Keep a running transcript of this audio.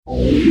Okay,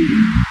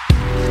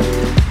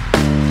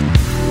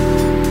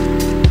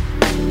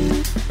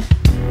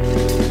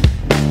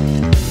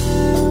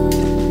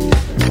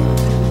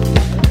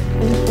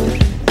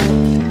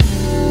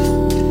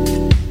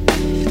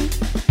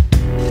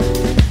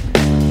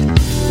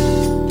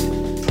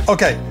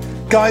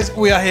 guys,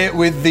 we are here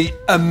with the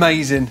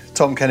amazing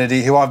Tom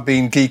Kennedy, who I've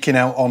been geeking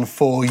out on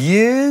for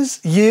years.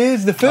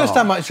 The first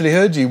time I actually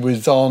heard you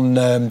was on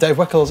Dave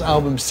Weckler's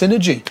album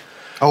Synergy.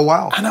 Oh,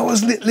 wow. And I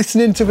was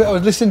listening to it. I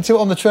was listening to it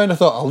on the train. I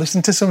thought, I'll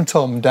listen to some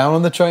Tom down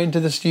on the train to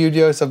the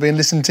studio. So I've been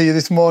listening to you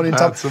this morning,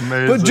 Tom. That's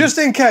amazing. But just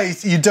in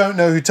case you don't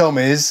know who Tom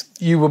is,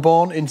 you were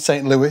born in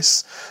St.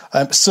 Louis,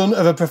 son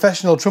of a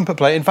professional trumpet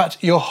player. In fact,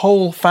 your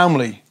whole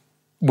family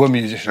were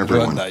musicians,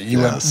 weren't they? You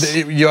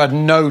had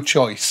no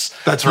choice.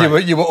 That's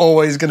right. You were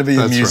always going to be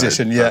a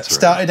musician. Right. Yeah. That's right.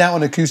 Started out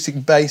on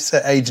acoustic bass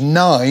at age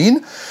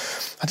 9.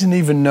 I didn't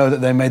even know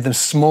that they made them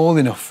small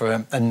enough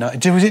for a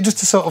night. Was it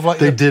just a sort of like...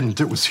 They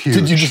didn't. It was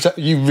huge. Did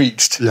you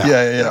reached?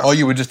 Yeah. Or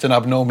you were just an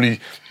abnormally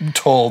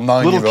tall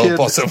 9-year-old,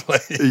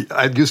 possibly.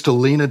 I used to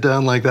lean it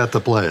down like that to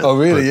play it. Oh,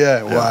 really?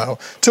 Yeah. Wow.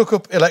 Took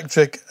up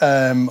electric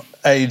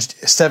aged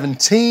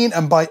 17,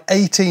 and by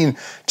 18,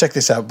 check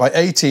this out, by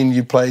 18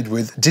 you played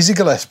with Dizzy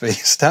Gillespie,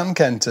 Stan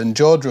Kenton,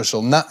 George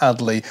Russell, Nat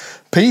Adley,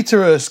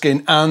 Peter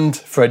Erskine and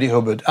Freddie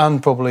Hubbard,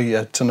 and probably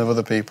a ton of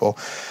other people.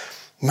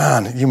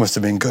 Man, you must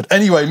have been good.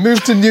 Anyway,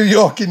 moved to New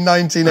York in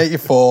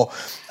 1984,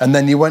 and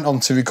then you went on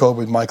to record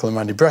with Michael and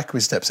Randy Breck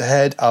with Steps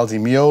Ahead, Aldi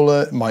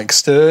Meola, Mike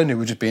Stern, who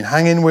we've just been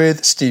hanging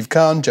with, Steve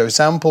Kahn, Joe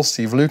Sample,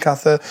 Steve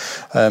Lukather,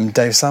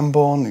 Dave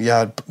Sanborn,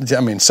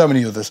 so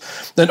many others.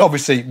 Then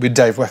obviously with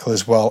Dave Weckler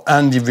as well,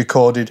 and you've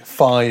recorded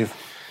 5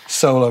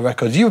 solo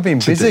records. You've been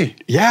busy,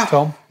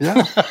 Tom.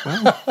 Yeah.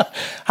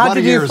 How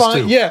did you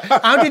find? Too.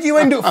 How did you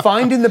end up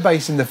finding the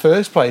bass in the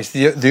first place?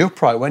 The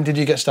upright. When did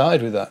you get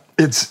started with that?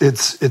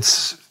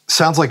 It's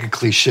sounds like a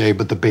cliche,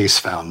 but the bass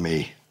found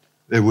me.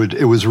 It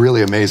was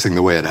really amazing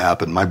the way it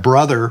happened. My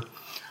brother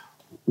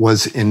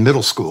was in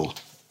middle school,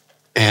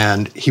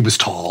 and he was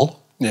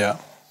tall. Yeah.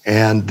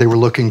 And they were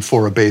looking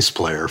for a bass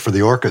player for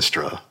the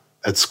orchestra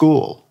at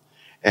school,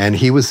 and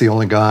he was the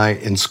only guy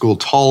in school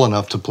tall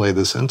enough to play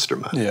this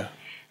instrument. Yeah.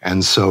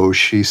 And so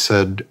she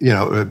said,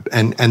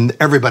 and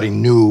everybody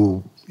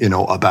knew,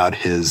 about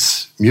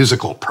his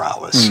musical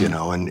prowess,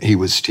 and he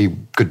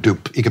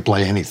could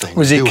play anything.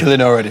 Was he killing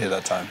already at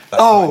that time?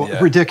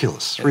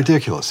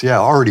 Ridiculous. Yeah,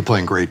 already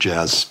playing great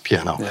jazz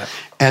piano. Yeah.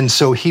 And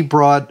so he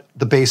brought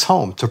the bass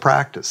home to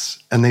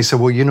practice. And they said,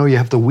 well, you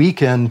have the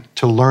weekend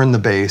to learn the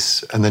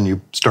bass, and then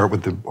you start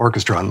with the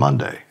orchestra on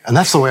Monday. And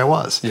that's the way it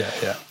was.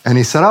 Yeah. And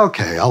he said,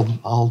 okay,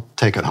 I'll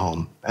take it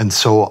home. And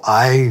so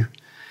I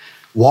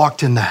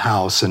walked in the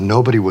house and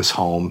nobody was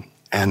home,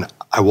 and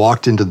I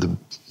walked into the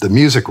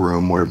music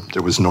room where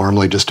there was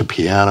normally just a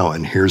piano,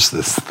 and here's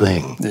this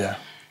thing,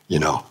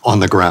 on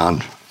the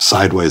ground,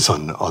 sideways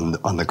on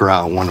the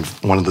ground, one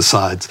of the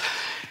sides,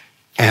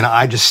 and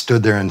I just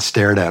stood there and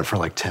stared at it for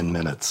like 10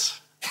 minutes.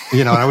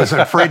 And I was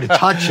afraid to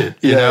touch it,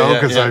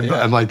 because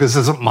I'm like, this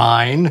isn't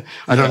mine.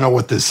 I don't know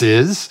what this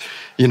is.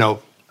 I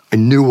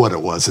knew what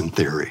it was in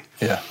theory.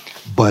 Yeah.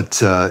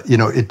 But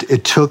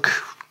it took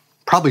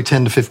probably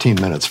 10 to 15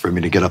 minutes for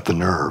me to get up the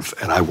nerve.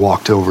 And I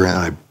walked over and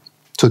I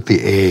took the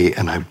A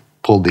and I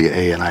pulled the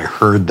A and I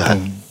heard that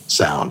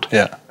sound.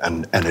 Yeah.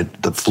 And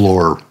the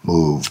floor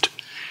moved.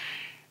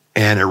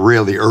 And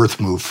the earth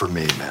moved for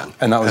me, man.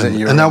 And that was it?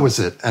 And that was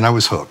it. And I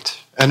was hooked.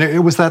 And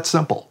it was that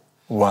simple.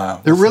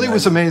 Wow. It really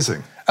was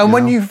amazing. And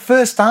when you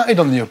first started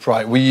on the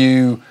upright,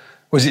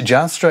 was it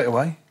jazz straight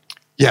away?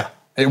 Yeah.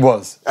 It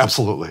was?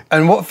 Absolutely.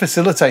 And what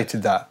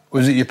facilitated that?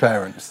 Was it your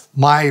parents?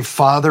 My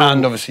father...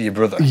 And obviously your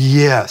brother.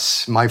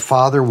 Yes. My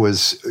father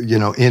was,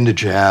 into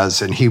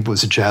jazz, and he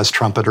was a jazz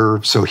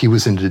trumpeter, so he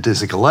was into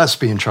Dizzy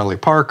Gillespie and Charlie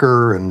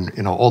Parker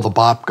and, all the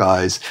bop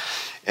guys,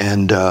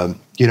 and,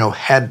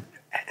 had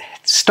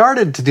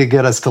started to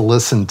get us to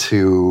listen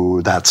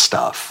to that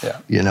stuff,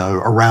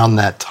 around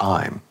that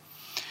time.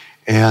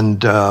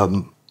 And...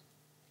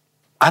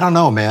 I don't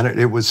know, man.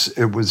 It was,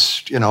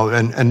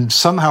 and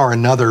somehow or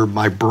another,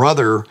 my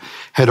brother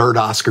had heard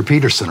Oscar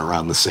Peterson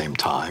around the same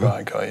time.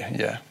 Right, got you,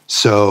 yeah.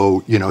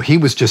 So, he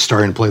was just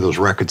starting to play those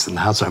records in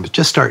the house. I was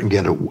just starting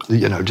to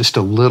get just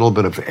a little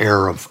bit of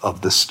air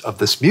of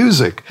this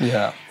music.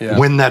 Yeah.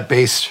 When that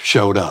bass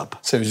showed up.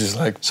 So it was just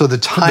like... So the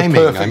timing,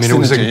 it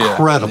was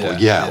incredible.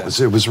 Yeah.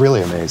 It was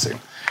really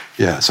amazing.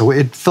 Yeah, so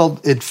it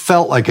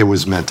felt like it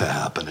was meant to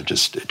happen.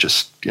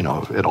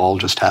 It all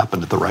just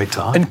happened at the right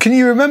time. And can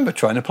you remember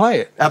trying to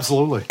play it?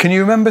 Absolutely. Can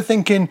you remember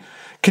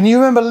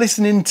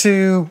listening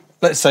to,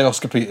 let's say,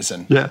 Oscar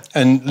Peterson? Yeah.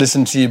 And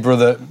listen to your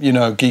brother,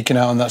 geeking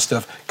out on that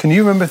stuff. Can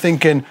you remember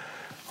thinking,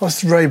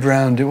 what's Ray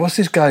Brown doing? What's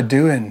this guy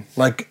doing?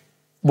 Like,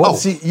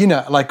 what's he,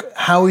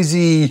 how is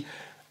he...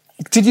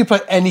 Did you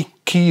play any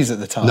keys at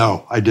the time?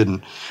 No, I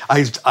didn't.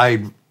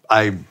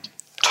 I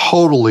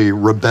totally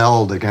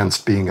rebelled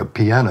against being a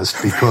pianist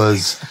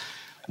because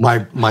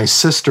my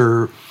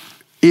sister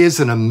is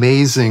an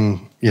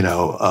amazing,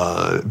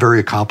 very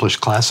accomplished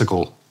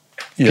classical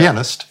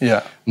pianist.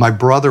 Yeah. My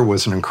brother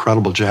was an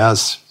incredible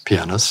jazz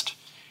pianist,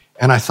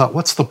 And I thought,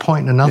 what's the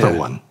point in another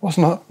one?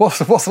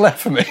 What's left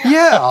for me?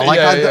 Yeah, like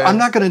I'm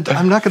not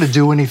gonna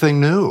do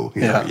anything new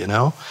here, you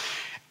know.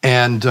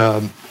 And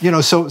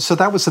so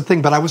that was the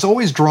thing. But I was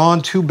always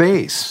drawn to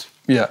bass.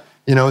 Yeah.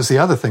 You know, it was the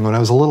other thing. When I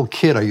was a little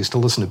kid, I used to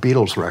listen to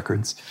Beatles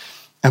records,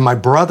 and my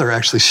brother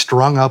actually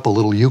strung up a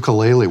little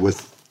ukulele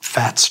with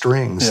fat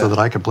strings so that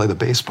I could play the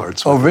bass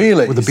parts. Oh,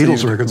 really? With the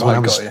Beatles records when I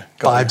was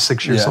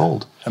 5-6 years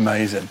old.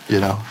 Amazing. You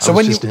know, so I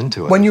was just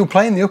into it. When you were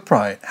playing the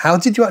upright, how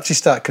did you actually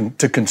start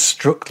to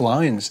construct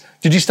lines?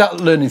 Did you start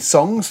learning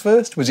songs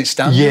first? Was it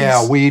standards?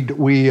 Yeah,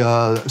 we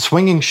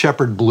Swinging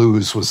Shepherd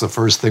Blues was the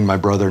first thing my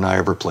brother and I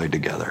ever played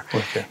together.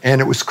 Okay.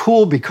 And it was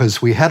cool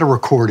because we had a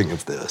recording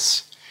of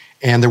this.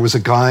 And there was a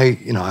guy,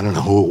 you know, I don't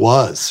know who it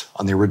was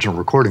on the original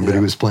recording, but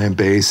he was playing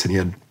bass and he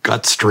had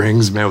gut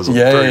strings. Man, it was a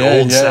very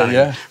old sound.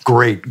 Yeah.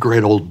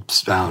 Great old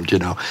sound, you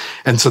know.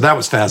 And so that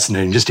was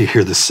fascinating just to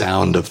hear the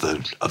sound of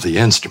the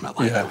instrument.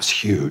 Like that was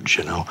huge,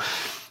 you know.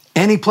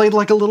 And he played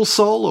like a little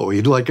solo.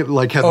 He'd like had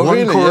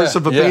one chorus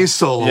of a bass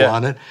solo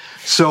on it.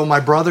 So my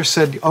brother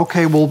said,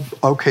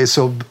 okay,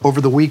 so over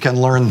the weekend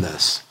learn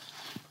this.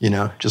 You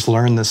know, just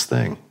learn this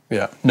thing.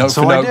 Yeah. Note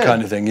for note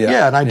kind of thing. Yeah.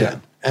 Yeah, and I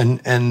did.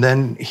 And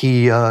then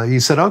he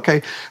said,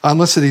 okay, on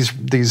listen to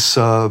these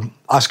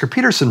Oscar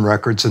Peterson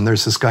records, and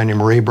there's this guy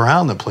named Ray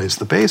Brown that plays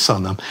the bass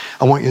on them.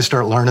 I want you to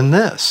start learning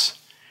this,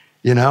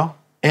 you know?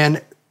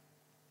 And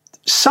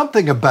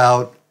something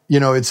about, you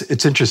know,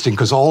 it's interesting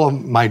because all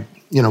of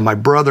my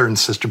brother and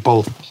sister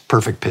both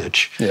perfect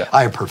pitch. Yeah.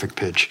 I have perfect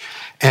pitch.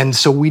 And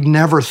so we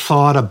never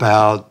thought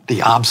about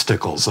the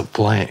obstacles of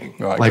playing.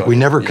 Right, like we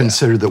never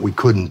considered that we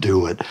couldn't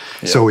do it.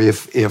 Yeah. So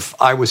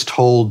if I was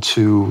told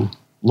to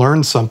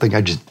learn something,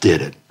 I just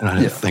did it, and I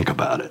didn't think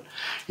about it,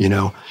 you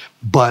know.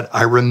 But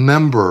I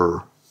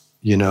remember,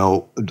 you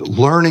know,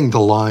 learning the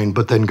line,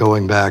 but then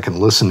going back and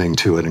listening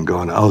to it and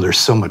going, oh, there's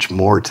so much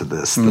more to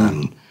this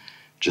than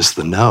just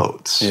the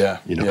notes. Yeah,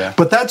 you know. Yeah.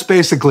 But that's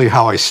basically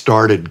how I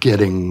started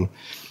getting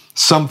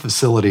some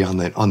facility on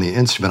the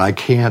instrument. I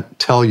can't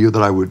tell you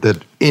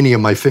that any of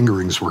my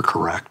fingerings were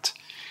correct.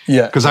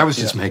 Yeah, because I was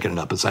just making it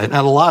up as and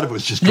a lot of it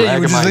was just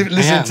dragging you were just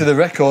listening to the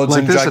records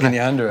and dragging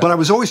your hand around. But I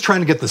was always trying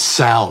to get the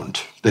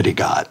sound that he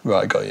got.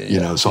 Right, got you. You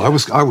know, so I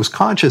was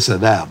conscious of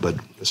that. But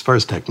as far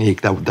as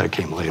technique, that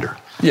came later.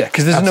 Yeah,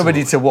 because there's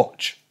nobody to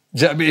watch.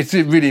 I mean, it's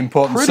really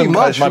important. Pretty Some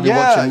much, guys might be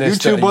watching this.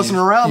 YouTube wasn't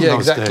around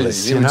those exactly.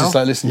 days. You were just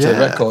like listening to the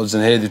records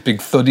and hear this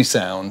big thuddy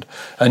sound,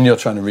 and you're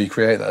trying to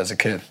recreate that as a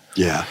kid.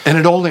 Yeah, and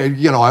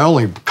I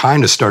only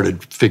kind of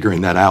started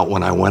figuring that out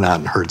when I went out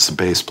and heard some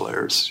bass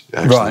players.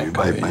 Actually,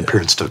 my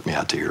parents took me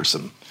out to hear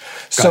some.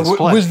 So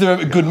was there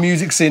a good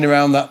music scene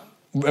around the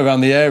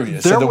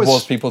area? There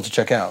was people to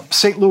check out.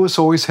 St. Louis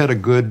always had a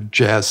good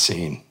jazz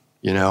scene.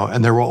 You know,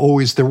 and there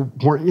were,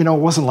 you know, it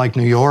wasn't like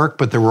New York,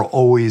 but there were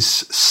always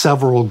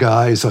several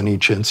guys on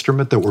each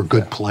instrument that were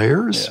good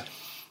players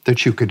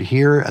that you could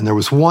hear. And there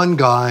was one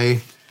guy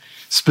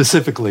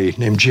specifically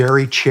named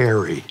Jerry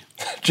Cherry.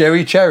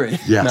 Jerry Cherry?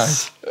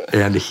 Yes. Nice.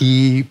 And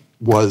he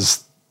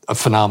was a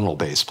phenomenal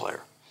bass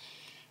player.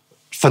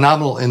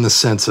 Phenomenal in the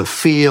sense of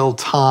feel,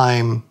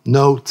 time,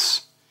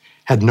 notes.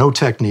 Had no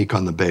technique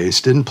on the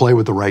bass, didn't play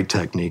with the right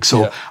technique.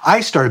 So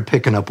I started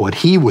picking up what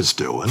he was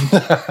doing.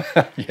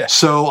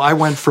 So I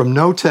went from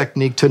no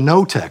technique to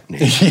no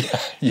technique.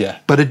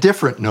 But a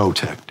different no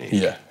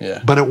technique.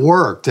 But it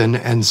worked.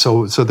 And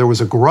so there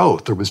was a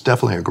growth. There was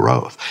definitely a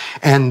growth.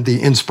 And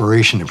the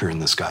inspiration of hearing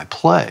this guy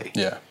play,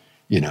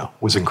 you know,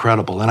 was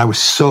incredible. And I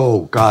was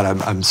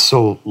I'm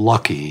so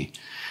lucky.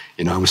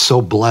 You know, I was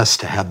so blessed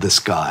to have this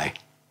guy.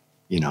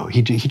 You know,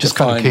 he just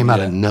kind of came out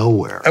of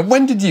nowhere. And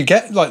when did you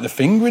get, like, the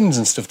fingerings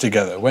and stuff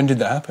together? When did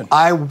that happen?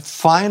 I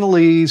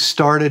finally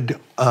started,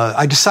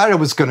 I decided I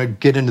was going to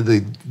get into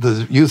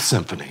the youth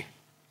symphony.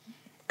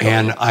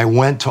 And I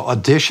went to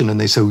audition, and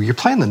they said, well, you're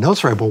playing the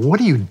notes right, but what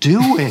are you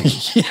doing?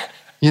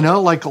 You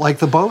know, like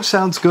the bow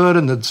sounds good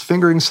and the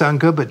fingerings sound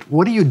good, but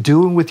what are you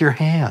doing with your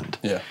hand?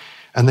 Yeah.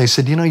 And they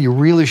said, you know, you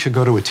really should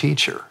go to a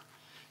teacher,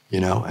 you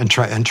know, and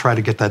try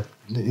to get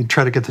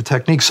the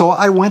technique. So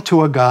I went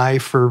to a guy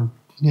for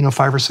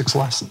 5 or 6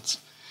 lessons.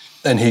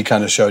 And he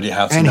kind of showed you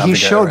how to navigate around. And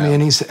he showed me,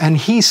 and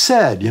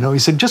he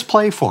said, just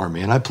play for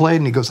me. And I played,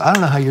 and he goes, I don't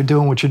know how you're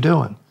doing what you're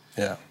doing.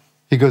 Yeah.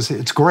 He goes,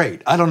 it's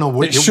great. I don't know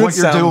what you're doing. It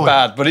should sound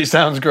bad, but it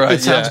sounds great.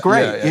 It sounds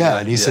great, yeah.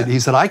 And he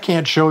said, I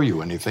can't show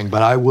you anything,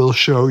 but I will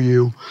show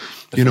you,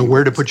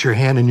 where to put your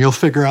hand, and you'll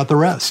figure out the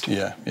rest.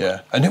 Yeah,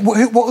 yeah. And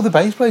what other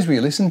bass players were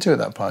you listening to at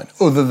that point,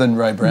 other than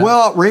Ray Brown?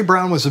 Well, Ray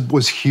Brown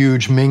was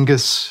huge.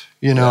 Mingus.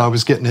 I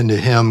was getting into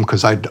him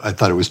because I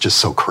thought it was just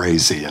so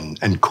crazy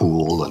and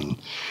cool and,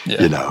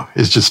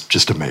 it's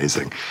just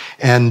amazing.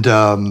 And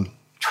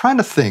trying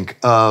to think,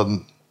 a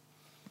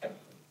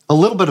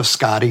little bit of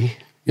Scotty,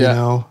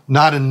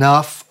 not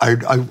enough.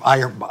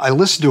 I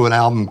listened to an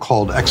album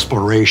called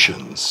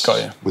Explorations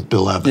with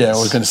Bill Evans. Yeah, I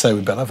was going to say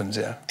with Bill Evans,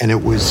 yeah. And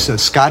it was,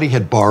 Scotty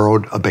had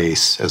borrowed a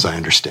bass, as I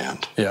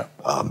understand. Yeah.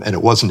 And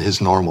it wasn't his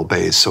normal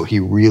bass, so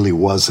he really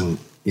wasn't,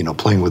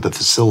 playing with the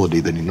facility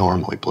that he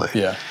normally played.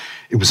 Yeah.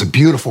 it was a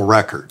beautiful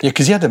record. Yeah,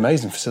 because he had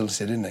amazing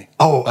facility, didn't he?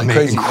 Oh, like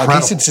amazing. Crazy.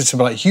 Like he did some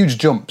like huge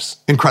jumps.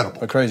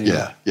 Incredible. Like crazy.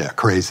 Yeah,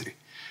 crazy.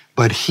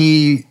 But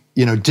he,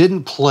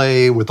 didn't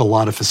play with a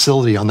lot of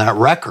facility on that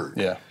record.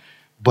 Yeah.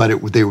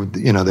 But they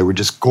were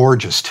just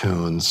gorgeous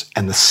tunes,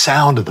 and the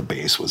sound of the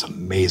bass was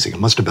amazing. It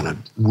must have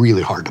been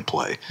really hard to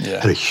play. Yeah.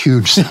 It had a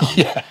huge sound.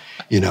 Yeah.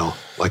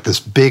 Like this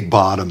big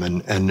bottom,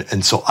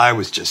 and so I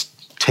was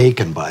just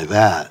taken by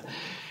that.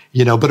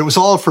 But it was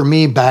all, for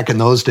me back in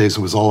those days,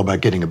 it was all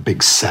about getting a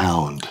big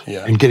sound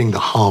and getting the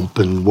hump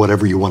and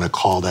whatever you want to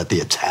call that, the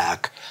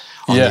attack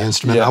on the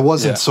instrument. I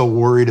wasn't so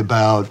worried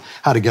about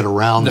how to get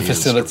around the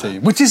facility,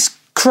 instrument. which is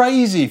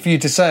crazy for you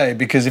to say,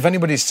 because if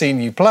anybody's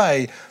seen you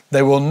play,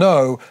 they will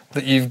know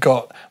that you've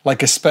got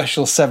like a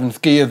special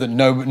seventh gear that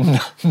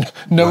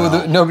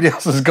nobody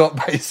else has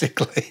got,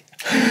 basically.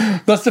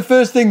 That's the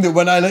first thing that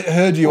when I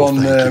heard you on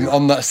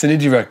that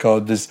Synergy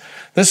record,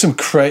 there's some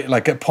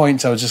like at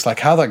points I was just like,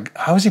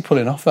 how is he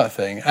pulling off that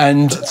thing?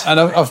 And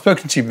I've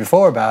spoken to you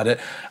before about it.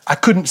 I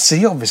couldn't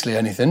see obviously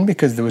anything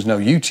because there was no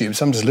YouTube,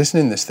 so I'm just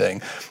listening to this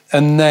thing.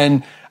 And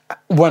then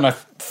when I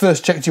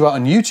first checked you out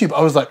on YouTube,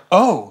 I was like,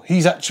 oh,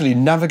 he's actually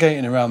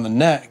navigating around the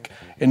neck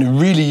in a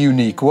really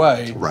unique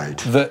way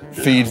that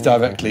feeds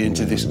directly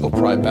into this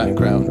upright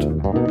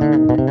background.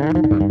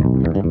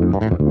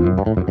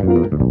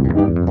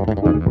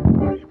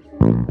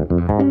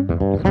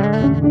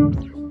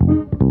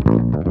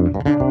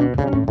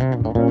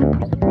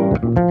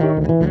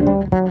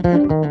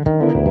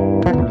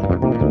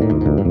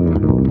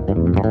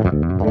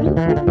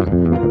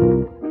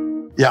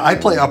 Yeah, I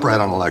play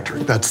upright on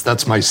electric.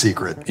 That's my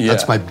secret. Yeah.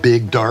 That's my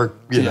big dark,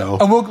 know.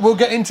 And we'll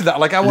get into that.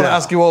 Like I want to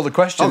ask you all the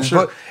questions. Oh,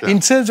 sure. But in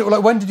terms of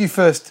like, when did you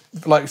first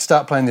like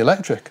start playing the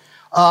electric?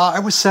 I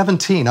was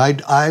 17.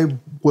 I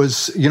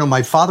was,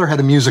 my father had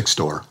a music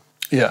store.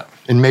 Yeah.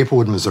 In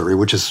Maplewood, Missouri,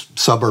 which is a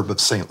suburb of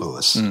St.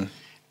 Louis.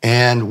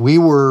 And we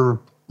were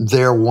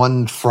there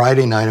one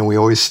Friday night, and we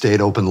always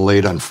stayed open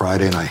late on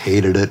Friday, and I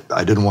hated it.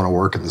 I didn't want to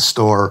work in the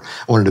store.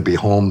 I wanted to be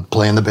home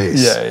playing the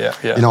bass.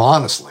 Yeah.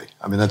 Honestly.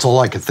 I mean, that's all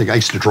I could think. I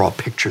used to draw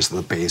pictures of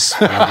the bass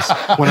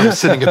when I was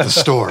sitting at the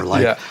store,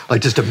 like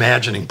just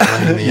imagining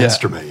playing the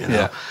instrument,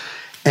 Yeah.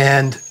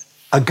 And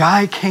a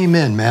guy came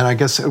in, man. I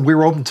guess we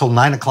were open until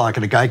 9 o'clock,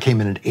 and a guy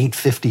came in at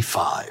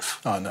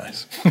 8:55. Oh,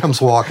 nice.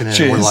 Comes walking in,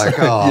 and we're like,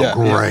 oh,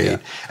 great. Yeah.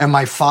 And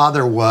my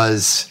father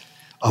was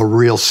a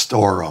real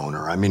store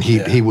owner. I mean,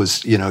 he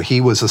was,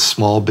 he was a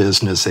small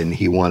business, and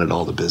he wanted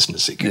all the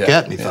business he could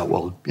get. And he thought,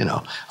 well, I'm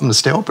going to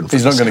stay open for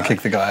He's this not going to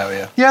kick the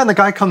guy out, Yeah, and the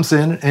guy comes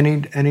in,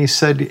 and he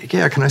said,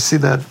 yeah, can I see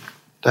that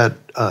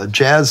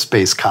jazz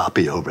bass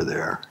copy over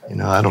there?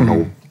 I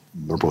don't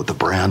remember what the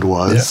brand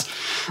was,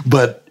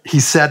 but he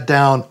sat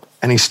down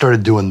and he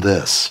started doing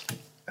this,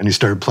 and he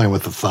started playing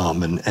with the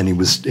thumb, and it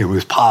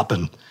was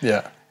popping.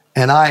 Yeah.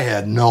 And I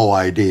had no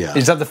idea.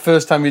 Is that the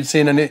first time you'd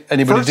seen anybody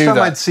do that? First time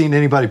I'd seen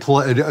anybody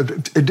play,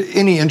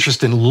 any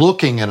interest in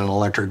looking at an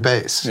electric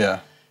bass. Yeah.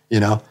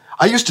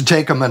 I used to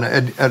take them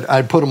and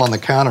I'd put them on the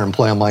counter and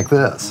play them like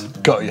this.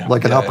 Got you.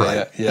 Like an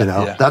upright.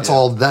 That's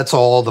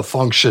all the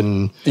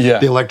function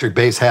the electric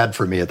bass had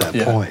for me at that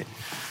point.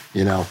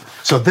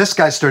 So this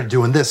guy started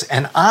doing this,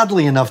 and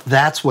oddly enough,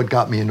 that's what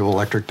got me into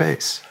electric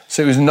bass.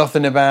 So it was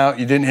nothing about,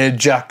 you didn't hear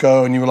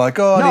Jacko and you were like,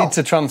 I need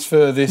to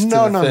transfer this to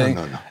the thing.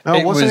 No,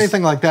 it wasn't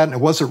anything like that, and it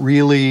wasn't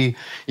really,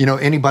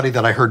 anybody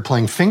that I heard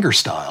playing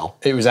fingerstyle.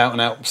 It was out and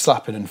out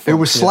slapping and funk. It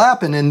was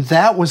slapping, and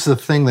that was the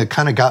thing that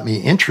kind of got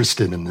me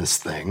interested in this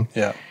thing.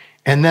 Yeah.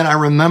 And then I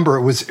remember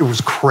it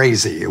was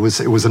crazy. It was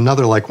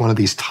another like one of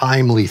these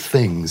timely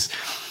things.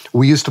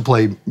 We used to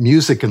play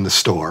music in the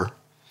store,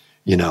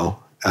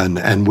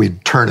 and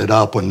we'd turn it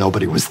up when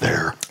nobody was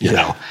there, you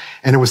know.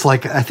 And it was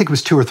like, I think it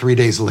was 2 or 3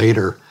 days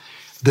later,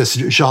 this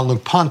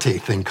Jean-Luc Ponty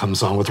thing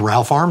comes on with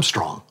Ralph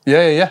Armstrong.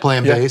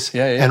 Playing bass.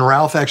 And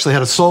Ralph actually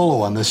had a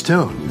solo on this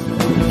tune.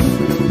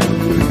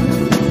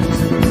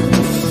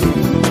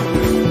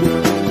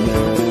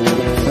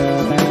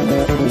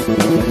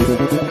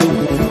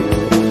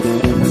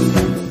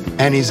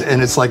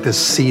 And it's like this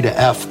C to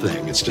F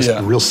thing. It's just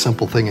a real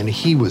simple thing, and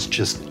he was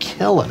just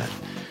killing it.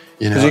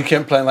 Because he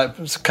kept playing like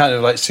kind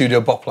of like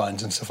pseudo bop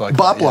lines and stuff like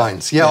bop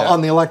lines,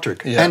 on the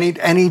electric. Yeah.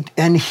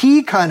 And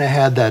he kind of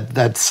had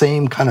that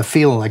same kind of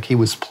feeling, like he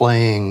was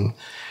playing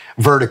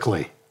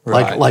vertically,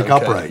 like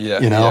upright,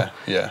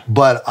 Yeah.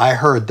 But I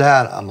heard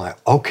that, I'm like,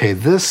 okay,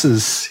 this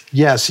is,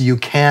 yes, you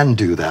can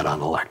do that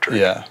on electric.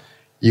 Yeah.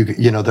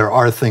 There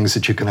are things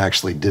that you can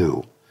actually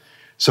do.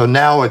 So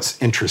now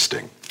it's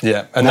interesting.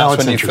 Yeah, and now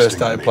that's when you first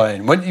started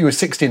playing. When you were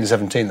 16 or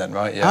 17 then,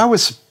 right? Yeah. I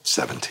was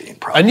 17,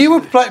 probably. And you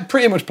were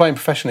pretty much playing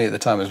professionally at the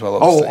time as well,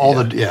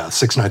 obviously.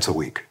 6 nights a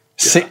week.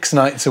 6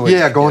 nights a week?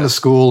 Yeah, going to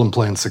school and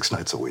playing 6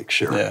 nights a week,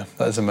 sure. Yeah,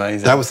 that's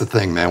amazing. That was the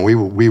thing, man.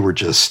 We were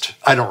just,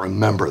 I don't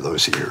remember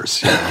those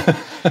years.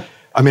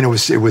 I mean, it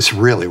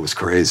was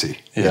crazy.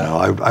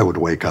 I would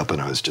wake up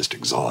and I was just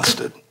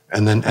exhausted.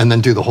 and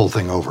then do the whole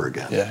thing over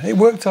again. Yeah, it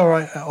worked all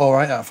right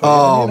out for you.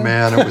 Oh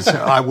man, it was.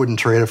 I wouldn't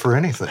trade it for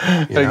anything.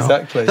 You know?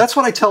 Exactly. That's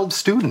what I tell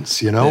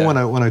students. You know,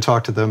 Yeah. when I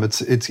talk to them,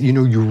 it's you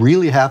know, you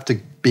really have to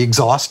be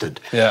exhausted.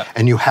 Yeah.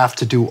 And you have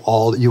to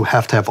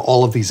have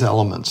all of these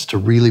elements to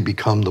really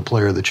become the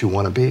player that you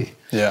want to be.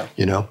 Yeah.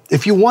 You know,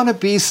 if you want to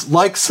be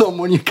like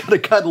someone, you got to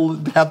kind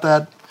of have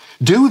that,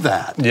 do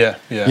that. Yeah.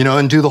 Yeah. You know,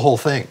 and do the whole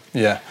thing.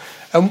 Yeah.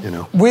 And You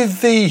know.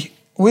 with the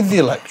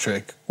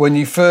electric, when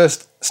you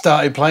first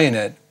started playing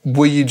it,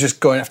 were you just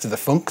going after the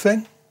funk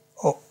thing?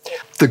 Or?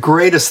 The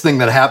greatest thing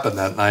that happened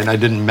that night, and I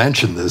didn't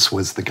mention this,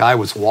 was the guy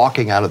was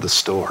walking out of the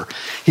store.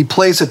 He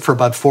plays it for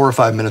about 4 or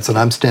 5 minutes, and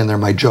I'm standing there,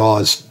 my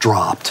jaw's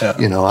dropped, Yeah.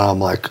 you know, and I'm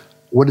like,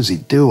 what is he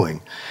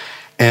doing?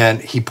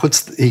 And he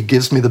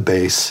gives me the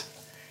bass,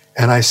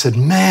 and I said,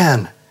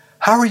 man,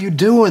 how are you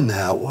doing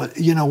that?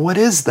 What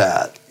is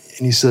that?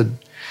 And he said,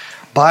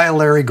 buy a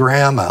Larry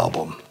Graham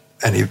album.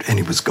 And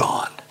he was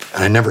gone.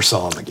 And I never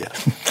saw him again.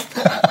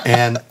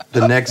 And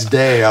the next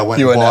day, I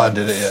went and bought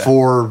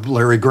 4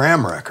 Larry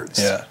Graham records.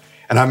 Yeah.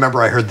 And I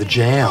remember I heard the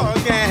jam.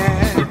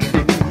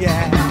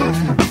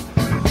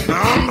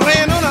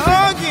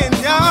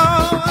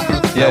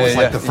 That was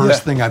like the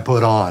first thing I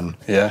put on.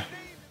 Yeah.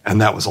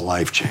 And that was a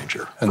life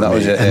changer. And that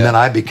was it. And then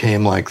I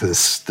became like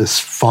this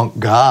funk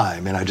guy.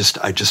 I mean, I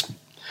just,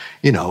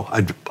 you know,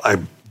 I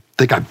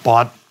think I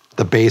bought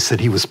the bass that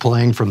he was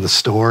playing from the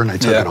store, and I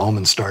took it home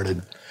and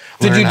started.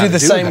 Did you do the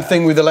same that.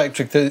 thing with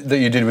electric that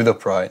you did with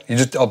upright? You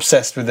just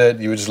obsessed with it.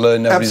 You were just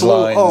learning everybody's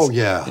lines. Oh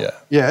yeah.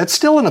 It's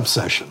still an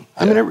obsession.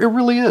 I mean, it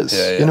really is.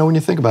 Yeah. You know, when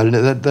you think about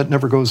it, that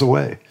never goes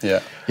away.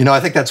 Yeah. You know,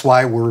 I think that's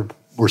why we're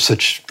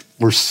such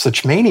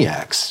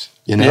maniacs.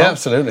 You know. Yeah,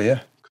 absolutely. Yeah.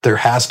 There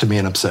has to be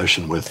an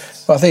obsession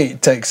with. Well, I think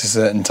it takes a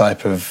certain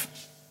type of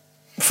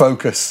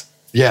focus.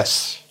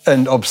 Yes.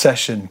 And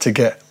obsession to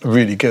get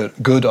really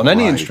good on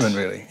any instrument,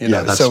 really. You know?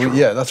 Yeah, that's so true.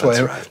 yeah, that's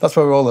why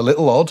we're all a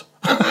little odd.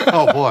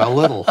 Oh boy, a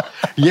little.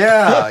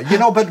 Yeah, you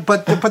know, but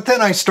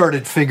then I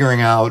started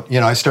figuring out. You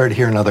know, I started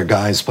hearing other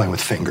guys playing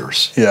with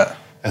fingers. Yeah.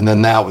 And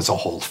then that was a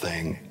whole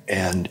thing.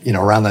 And you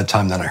know, around that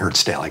time, then I heard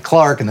Stanley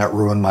Clarke, and that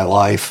ruined my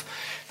life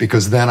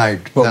because then I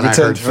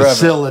heard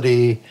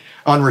Facility.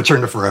 On Return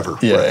to Forever.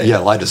 Yeah,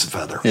 Light as a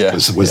Feather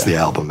was the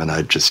album, and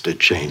it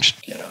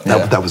changed. You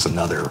know, that was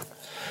another,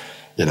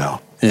 you know,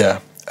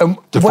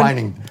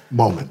 defining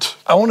moment.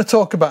 I want to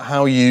talk about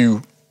how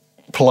you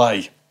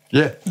play.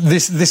 Yeah.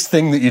 This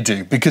thing that you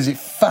do, because it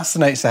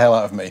fascinates the hell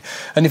out of me.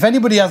 And if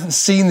anybody hasn't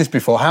seen this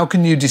before, how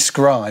can you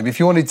describe, if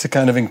you wanted to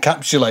kind of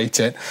encapsulate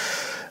it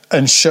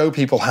and show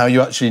people how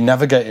you actually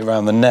navigate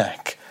around the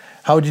neck,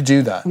 how would you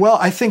do that? Well,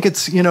 I think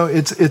it's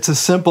as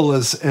simple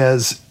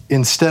as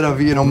instead of,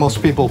 you know,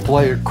 most people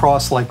play it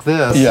cross like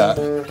this. Yeah.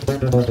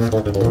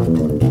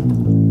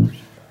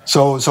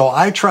 So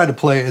I try to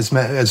play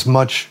as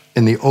much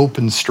in the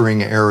open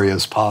string area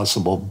as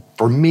possible.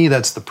 For me,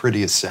 that's the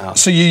prettiest sound.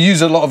 So you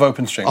use a lot of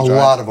open strings, A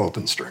lot of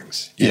open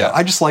strings. Yeah.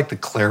 I just like the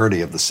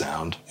clarity of the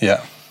sound.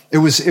 Yeah. It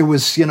was,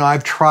 you know,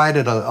 I've tried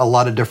it a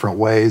lot of different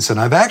ways,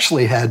 and I've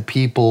actually had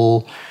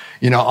people,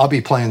 you know, I'll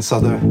be playing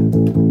something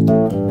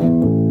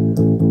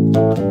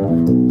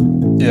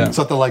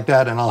like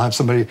that, and I'll have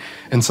somebody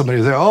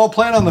say, "Oh,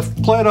 play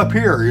it up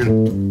here," you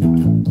know.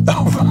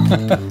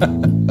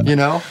 You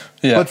know.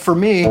 Yeah. But for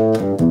me,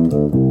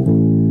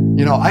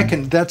 you know,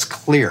 that's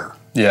clear.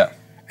 Yeah.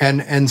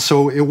 And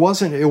so it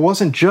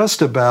wasn't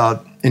just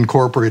about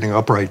incorporating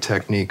upright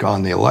technique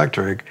on the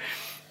electric.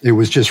 It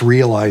was just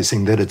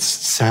realizing that it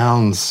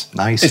sounds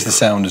nicer. It's the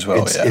sound as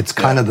well. It's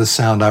kind of the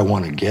sound I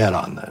want to get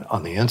on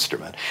the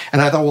instrument.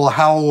 And I thought, well,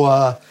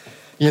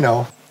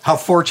 how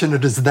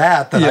fortunate is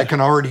that I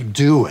can already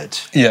do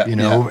it? Yeah. You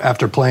know,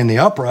 after playing the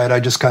upright, I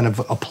just kind of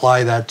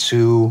apply that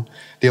to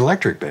the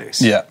electric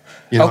bass. Yeah.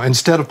 You know,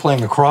 instead of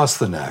playing across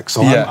the neck.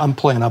 So I'm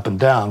playing up and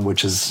down,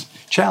 which is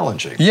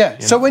challenging. Yeah.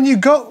 So when you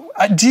go,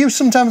 do you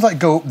sometimes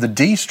go up the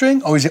D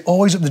string, or is it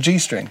always up the G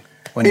string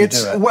when you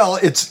do it? Well,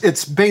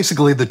 it's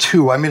basically the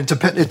two. I mean, it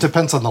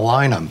depends on the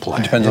line I'm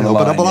playing. It depends on the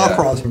line, but I'll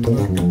cross.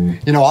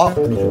 You know,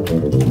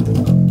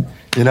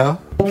 You know.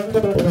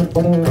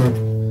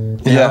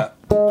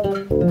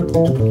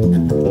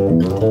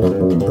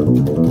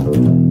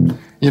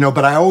 You know,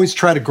 but I always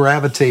try to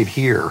gravitate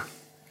here.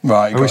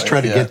 Right. I always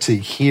try to get to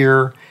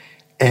here,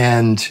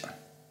 and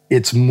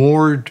it's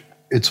more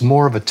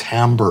of a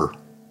timbre,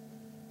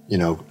 you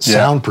know,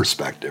 sound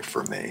perspective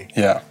for me.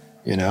 Yeah.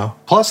 You know.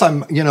 Plus,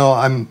 when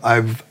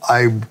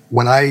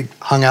I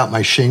hung out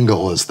my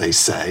shingle, as they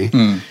say,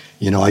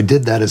 you know, I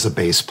did that as a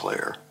bass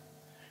player,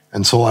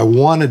 and so I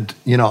wanted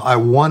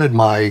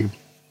my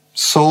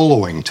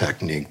soloing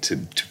technique to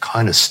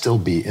kind of still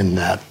be in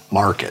that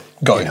market.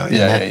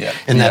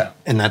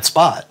 In that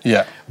spot.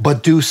 Yeah.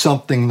 But do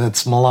something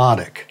that's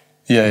melodic.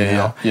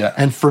 Yeah.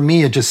 And for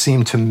me, it just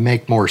seemed to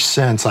make more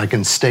sense. I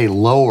can stay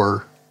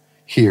lower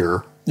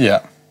here.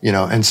 Yeah.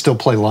 and still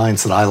play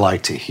lines that I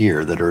like to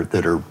hear that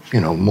are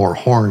more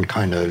horn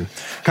kind of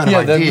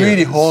ideas. They're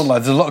really horn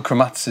lines. There's a lot of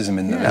chromaticism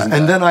in them, isn't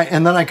and there?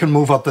 then I can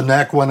move up the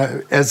neck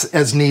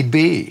as need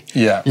be.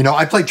 Yeah.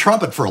 I played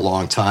trumpet for a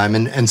long time,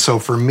 and so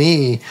for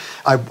me,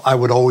 I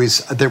would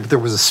always there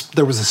was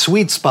a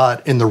sweet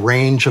spot in the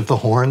range of the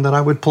horn that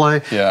I would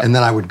play, and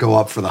then I would go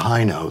up for the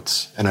high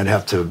notes, and I'd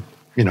have to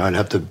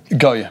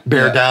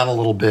bear down a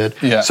little bit.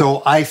 Yeah.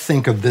 So I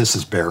think of this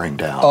as bearing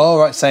down. Oh,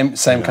 right, same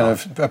kind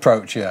of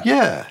approach.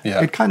 Yeah.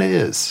 It kind of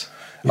is.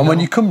 And when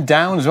you come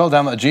down as well,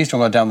 down that G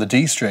string or down the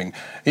D string,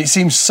 it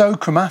seems so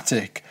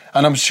chromatic.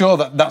 And I'm sure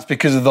that's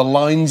because of the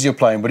lines you're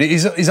playing. But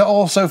is it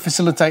also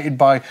facilitated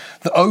by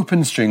the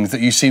open strings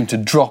that you seem to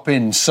drop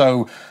in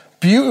so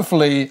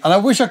beautifully? And I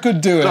wish I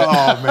could do it.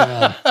 Oh,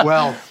 man.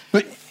 Well,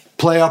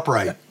 play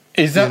upright.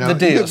 Is that the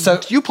deal?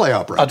 So you play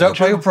upright. I don't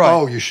play upright.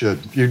 Oh, you should.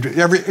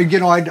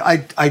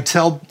 I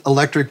tell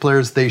electric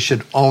players they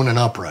should own an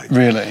upright.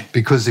 Really?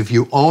 Because if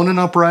you own an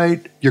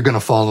upright, you're going to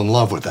fall in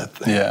love with that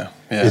thing. Yeah.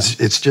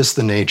 It's just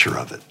the nature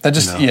of it.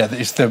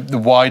 It's the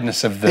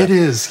wideness of the. It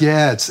is.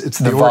 Yeah. It's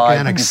the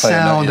organic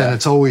sound, and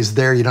it's always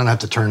there. You don't have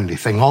to turn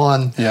anything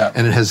on. Yeah.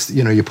 And it has.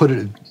 You put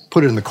it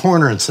in the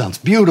corner, and it sounds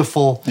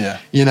beautiful. Yeah.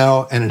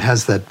 And it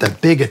has that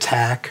big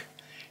attack.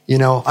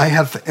 I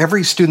have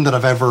every student that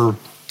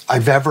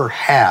I've ever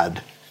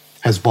had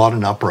has bought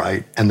an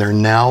upright, and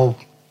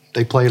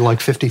they play like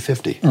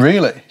 50-50.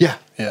 Really? Yeah.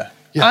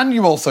 And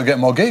you also get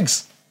more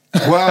gigs.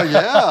 Well,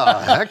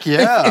 yeah, heck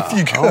yeah. If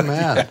you could. Oh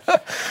man,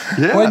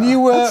 yeah. When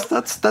you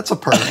that's a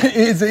perk.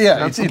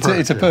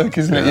 It's a perk,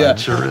 isn't it? Yeah, it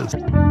sure is.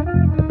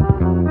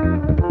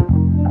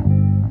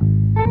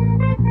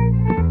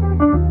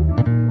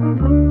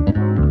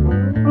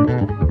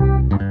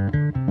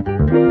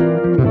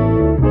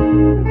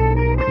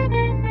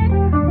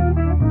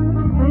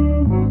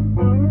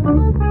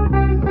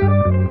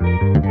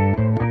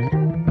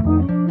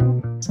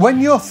 When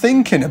you're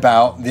thinking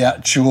about the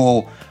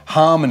actual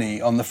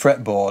harmony on the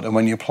fretboard and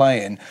when you're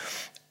playing,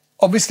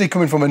 obviously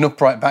coming from an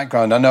upright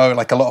background, I know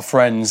like a lot of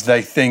friends,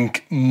 they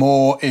think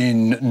more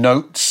in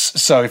notes.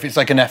 So if it's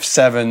like an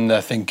F7,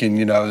 they're thinking,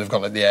 they've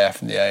got like the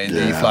F and the A and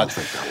the E flat. I don't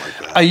think that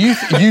like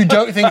that. You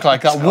don't think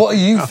like that. What are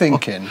you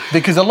thinking?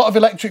 Because a lot of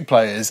electric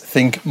players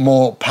think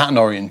more pattern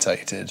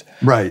orientated.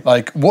 Right.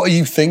 Like, what are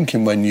you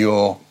thinking when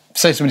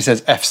say somebody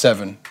says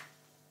F7?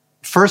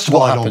 First of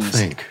all, I don't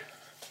think.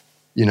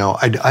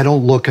 I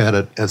don't look at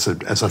it as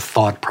a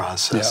thought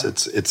process. Yeah.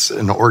 It's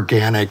an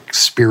organic,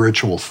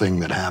 spiritual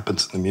thing that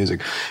happens in the music.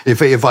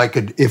 If I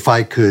could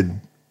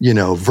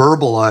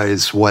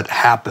verbalize what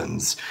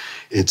happens,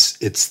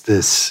 it's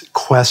this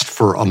quest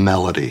for a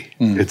melody.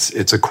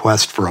 It's a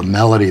quest for a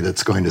melody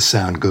that's going to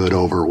sound good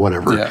over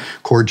whatever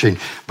chord change.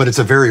 But it's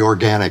a very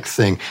organic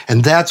thing,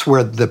 and that's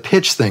where the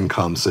pitch thing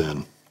comes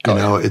in.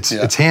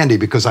 It's handy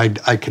because I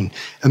can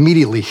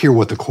immediately hear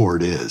what the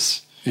chord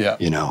is. Yeah.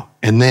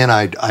 And then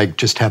I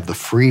just have the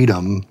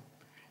freedom,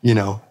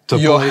 to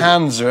your play.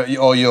 hands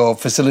or your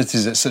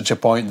facilities at such a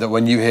point that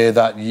when you hear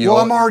that,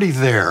 I'm already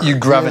there. You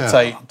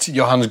gravitate.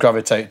 Your hands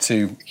gravitate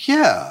to.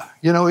 Yeah,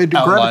 it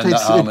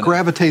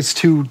gravitates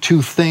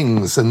to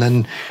things, and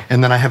then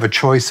I have a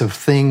choice of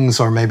things,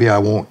 or maybe I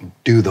won't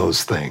do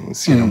those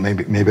things.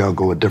 Maybe I'll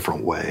go a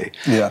different way.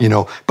 Yeah.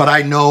 But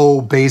I know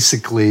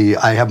basically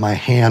I have my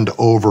hand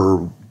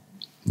over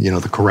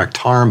the correct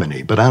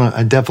harmony, but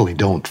I definitely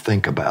don't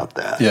think about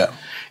that. Yeah.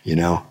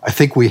 I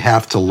think we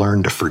have to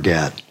learn to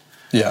forget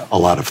a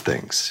lot of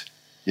things.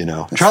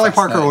 Charlie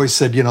Parker always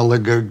said,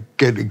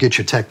 get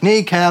your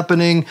technique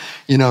happening,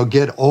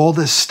 get all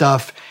this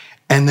stuff,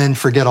 and then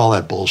forget all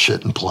that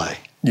bullshit and play.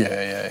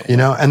 Yeah.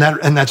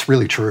 And that's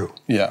really true.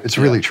 Yeah. It's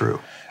really true.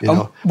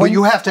 But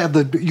you have to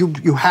have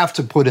you have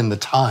to put in the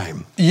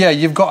time. Yeah,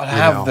 you've got to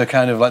have the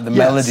kind of like the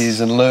melodies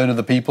and learn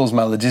other people's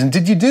melodies. And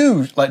did you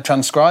do like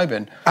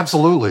transcribing?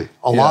 Absolutely,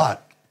 a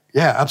lot.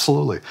 Yeah,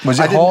 absolutely. Was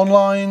it horn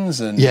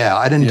lines? Yeah,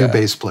 I didn't do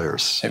bass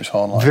players. It was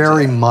horn lines.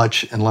 Very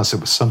much, unless it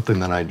was something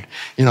that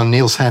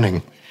Niels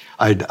Henning,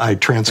 I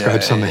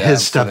transcribed some of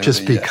his stuff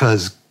just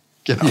because.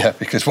 Yeah,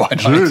 because why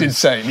not? It's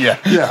insane. Yeah,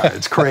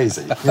 it's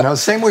crazy.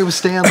 Same way with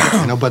Stanley.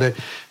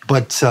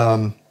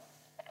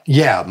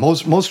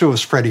 Most of it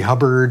was Freddie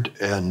Hubbard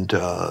and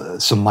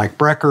some Mike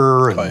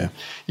Brecker and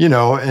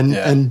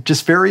and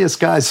just various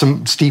guys.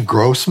 Some Steve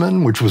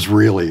Grossman, which was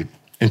really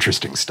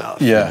interesting stuff.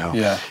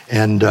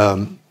 And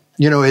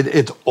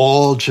it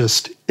all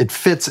just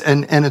fits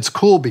and it's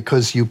cool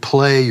because you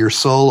play your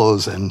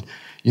solos and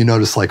you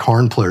notice like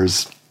horn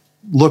players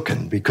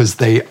looking because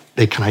they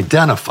can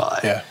identify.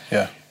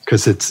 Yeah.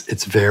 Because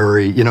it's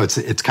very,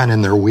 it's kind of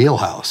in their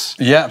wheelhouse.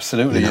 Yeah,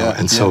 absolutely.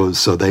 And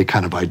so they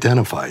kind of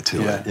identify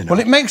to it. Well,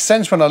 it makes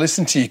sense when I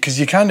listen to you because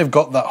you kind of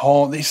got that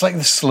horn. It's like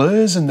the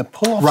slurs and the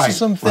pull-offs or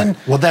something.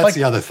 Right. Well, that's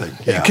the other thing.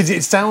 Yeah. Because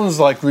it sounds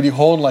like really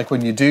horn-like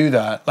when you do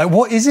that. Like,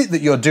 what is it that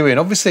you're doing?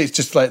 Obviously, it's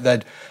just like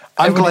that.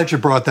 I'm glad you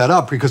brought that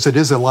up because it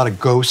is a lot of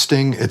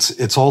ghosting.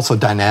 It's also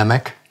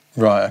dynamic.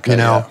 Right. Okay.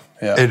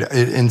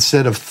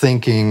 Instead of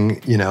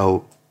thinking,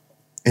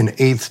 in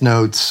eighth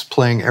notes,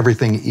 playing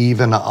everything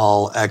even,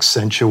 I'll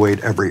accentuate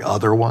every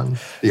other one.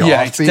 The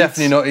Yeah, it's offbeats.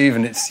 definitely not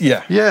even.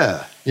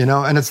 Yeah,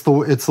 and it's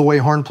the way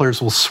horn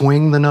players will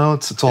swing the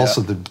notes. It's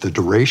also the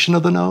duration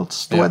of the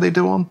notes, the way they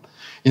do them.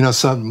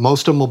 Most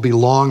of them will be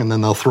long, and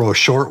then they'll throw a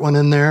short one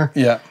in there.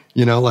 Yeah.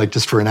 Like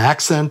just for an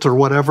accent or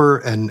whatever.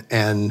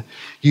 And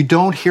you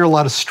don't hear a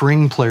lot of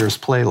string players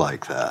play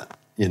like that.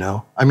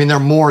 I mean, there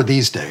are more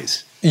these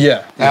days.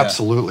 Yeah.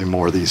 Absolutely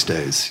more these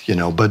days.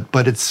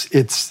 But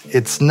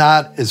it's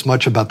not as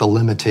much about the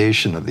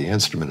limitation of the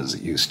instrument as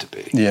it used to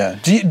be. Yeah.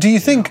 Do you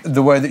think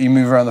the way that you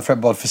move around the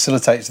fretboard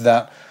facilitates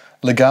that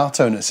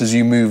legato-ness as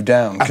you move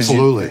down?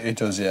 Absolutely. It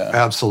does, yeah.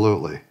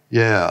 Absolutely.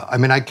 Yeah. I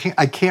mean, I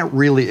can't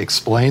really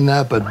explain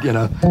that, but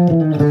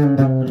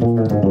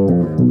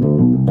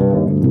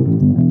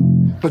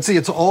But see,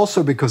 it's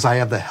also because I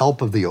have the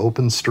help of the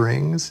open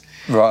strings,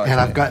 right? And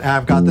I've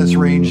got this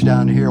range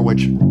down here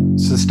which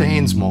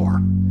sustains more.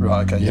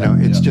 Right. Okay.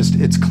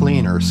 It's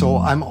cleaner. So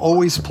I'm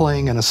always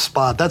playing in a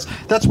spot. That's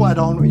why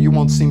you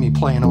won't see me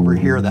playing over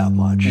here that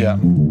much. Yeah.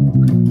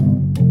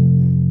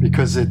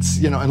 Because it's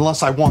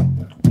unless I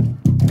want.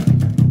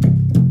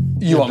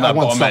 You want that I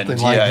want bottom something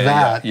end. like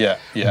that.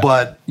 Yeah.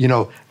 But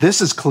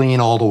this is clean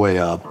all the way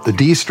up. The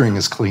D string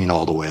is clean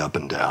all the way up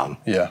and down.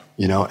 Yeah.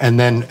 And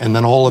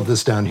then all of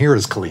this down here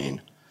is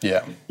clean.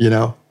 Yeah.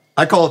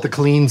 I call it the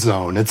clean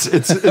zone. It's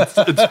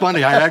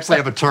funny. I actually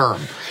have a term.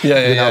 For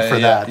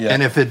that. Yeah.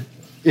 And if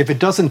it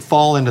doesn't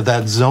fall into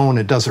that zone,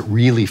 it doesn't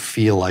really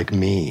feel like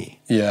me.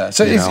 Yeah,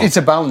 so it's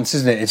a balance,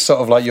 isn't it? It's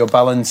sort of like you're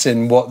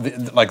balancing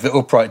the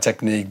upright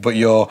technique, but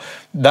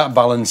that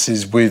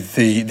balances with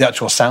the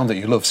actual sound that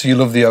you love. So you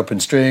love the open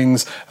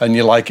strings, and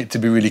you like it to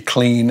be really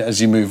clean as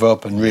you move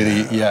up, and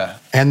really, yeah.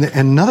 And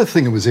another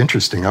thing that was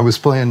interesting, I was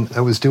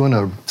doing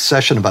a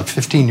session about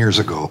 15 years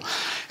ago,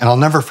 and I'll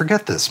never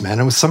forget this, man.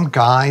 It was some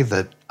guy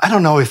that, I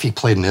don't know if he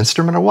played an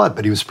instrument or what,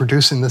 but he was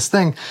producing this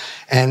thing,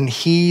 and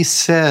he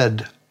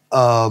said,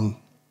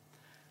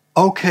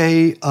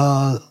 okay,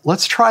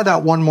 let's try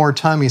that one more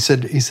time. He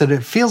said,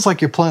 it feels like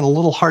you're playing a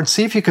little hard.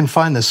 See if you can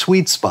find the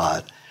sweet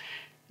spot,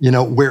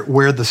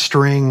 where the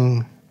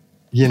string,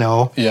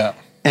 Yeah.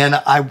 And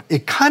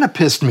it kind of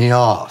pissed me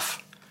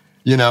off,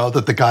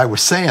 that the guy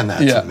was saying that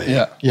to me,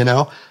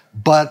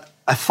 but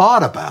I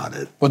thought about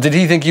it. Well, did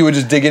he think you were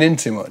just digging in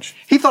too much?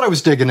 He thought I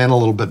was digging in a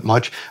little bit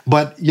much,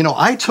 but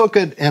I took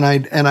it and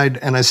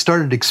I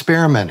started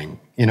experimenting.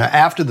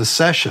 After the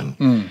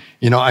session,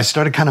 I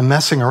started kind of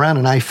messing around,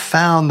 and I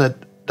found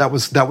that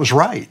was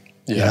right.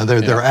 Yeah,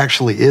 there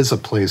actually is a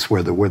place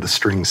where the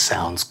string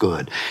sounds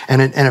good, and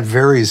it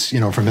varies,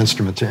 from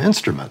instrument to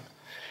instrument.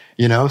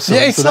 So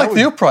it's so like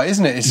the upright,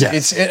 isn't it?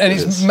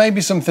 It's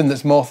maybe something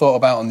that's more thought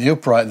about on the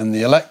upright than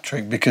the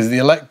electric, because the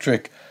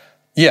electric.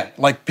 Yeah,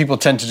 like people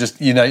tend to just,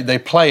 they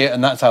play it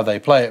and that's how they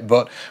play it.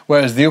 But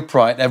whereas the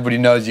upright, everybody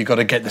knows you've got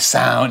to get the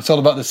sound. It's all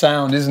about the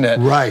sound, isn't it?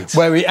 Right.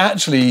 Where it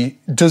actually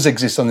does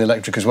exist on the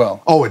electric as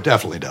well. Oh, it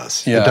definitely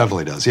does. Yeah. It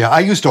definitely does. Yeah, I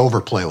used to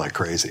overplay like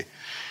crazy.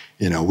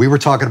 We were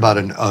talking about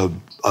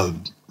a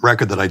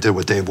record that I did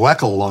with Dave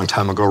Weckl a long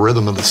time ago,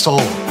 Rhythm of the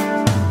Soul.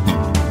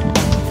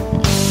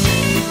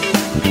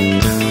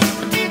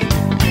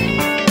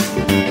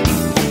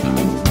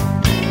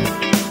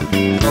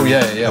 Oh,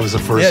 yeah. That was the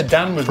first. Yeah,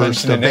 Dan was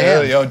mentioning it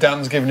earlier. Oh,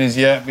 Dan's giving his,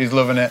 he's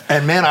loving it.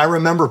 And man, I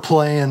remember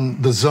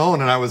playing the zone,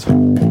 and I was.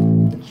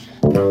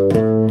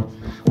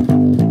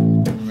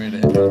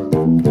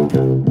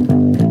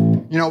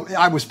 Really?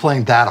 I was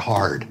playing that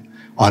hard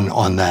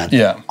on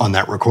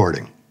that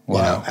recording.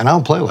 Wow. And I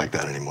don't play like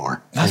that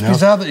anymore. That's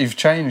bizarre that you've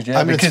changed,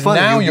 I mean, because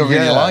now you're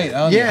really light,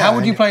 aren't you? How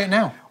would you play it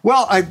now?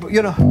 Well,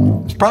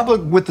 it's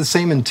probably with the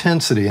same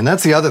intensity, and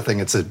that's the other thing.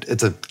 It's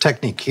a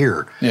technique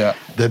here. Yeah.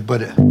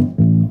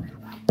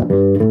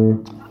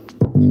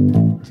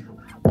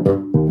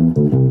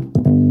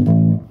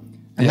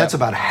 And that's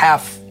about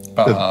half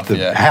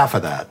half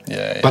of that.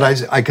 Yeah. But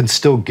I can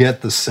still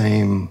get the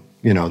same,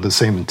 the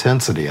same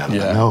intensity out of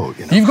the note.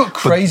 You've got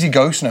crazy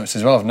ghost notes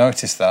as well. I've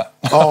noticed that.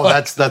 Oh,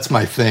 that's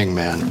my thing,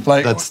 man.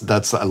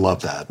 That's I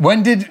love that.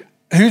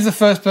 Who's the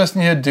first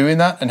person you heard doing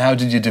that, and how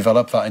did you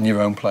develop that in your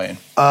own playing?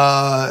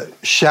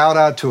 Shout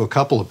out to a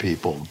couple of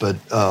people, but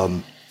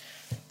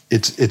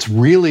it's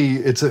really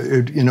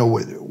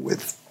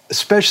with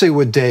especially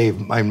with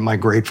Dave, my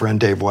great friend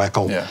Dave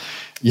Weckl. Yeah.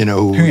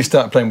 Who you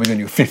started playing with when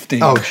you were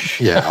 15. Oh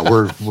yeah,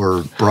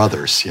 we're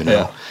brothers,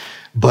 Yeah.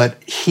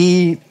 But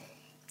he,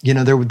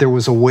 there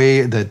was a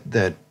way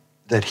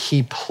that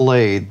he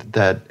played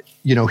that.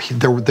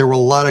 There were a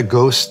lot of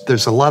ghosts.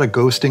 There's a lot of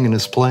ghosting in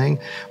his playing,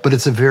 but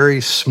it's a very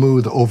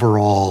smooth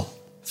overall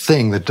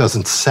thing that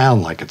doesn't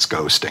sound like it's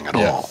ghosting at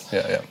all.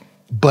 Yeah.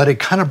 But it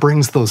kind of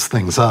brings those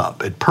things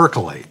up. It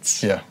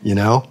percolates. Yeah.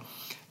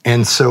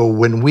 And so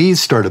when we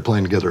started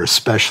playing together,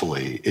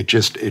 especially,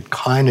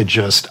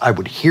 I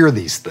would hear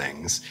these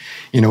things.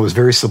 It was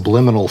very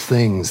subliminal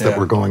things that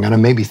were going on,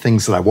 and maybe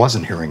things that I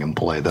wasn't hearing him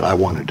play that I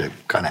wanted to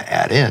kind of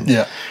add in.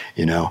 Yeah.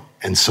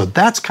 And so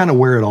that's kind of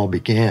where it all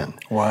began.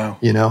 Wow.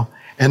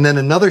 And then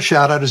another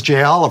shout out is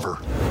Jay Oliver,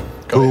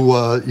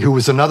 who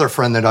was another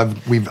friend that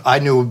I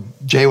knew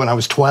Jay when I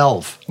was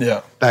 12.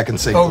 Yeah. Back in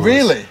St. Oh, Louis.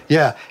 really?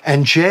 Yeah.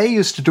 And Jay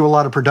used to do a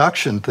lot of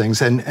production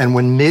things. And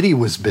when MIDI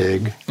was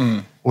big,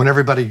 when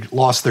everybody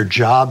lost their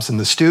jobs in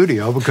the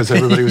studio because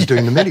everybody was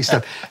doing the MIDI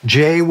stuff,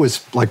 Jay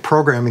was like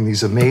programming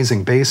these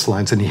amazing bass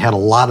lines, and he had a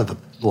lot of the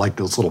like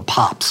those little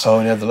pops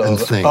and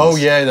things. Oh,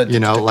 yeah. You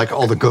know, like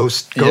all the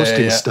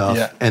ghosting stuff.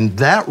 Yeah. And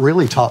that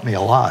really taught me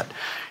a lot.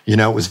 You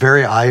know, it was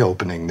very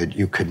eye-opening that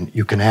you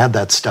can add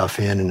that stuff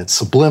in, and it's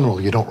subliminal.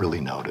 You don't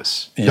really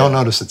notice. You don't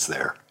notice it's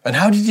there. And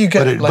how did you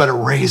get? But it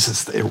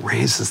raises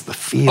the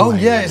feeling. Oh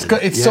yeah,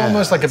 it's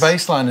almost like a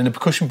bass line and a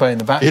percussion player in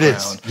the background. It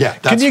is. Yeah.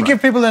 Can you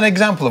give people an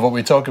example of what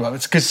we're talking about?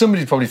 It's because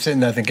somebody's probably sitting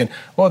there thinking,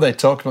 "What are they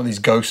talking about? These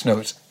ghost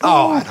notes?"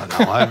 Oh, I don't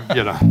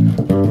know.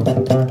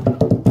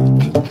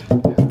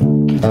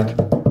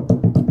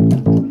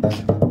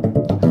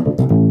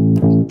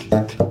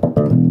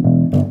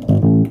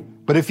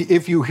 But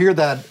if you hear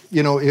that,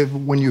 you know,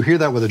 when you hear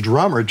that with a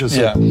drummer, it just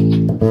Yeah.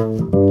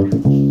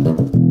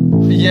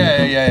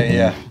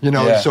 You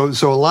know,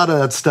 so a lot of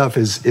that stuff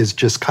is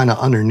just kind of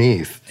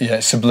underneath. Yeah,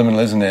 it's subliminal,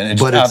 isn't it? It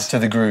just adds to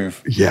the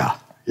groove. Yeah,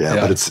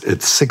 but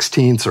it's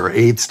sixteenths or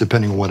eighths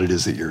depending on what it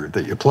is that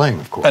you're playing,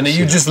 of course. And are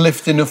you just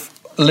lifting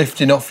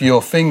off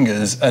your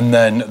fingers, and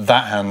then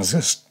that hand's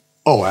just.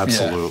 Oh,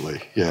 absolutely.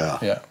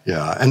 Yeah.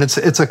 And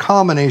it's a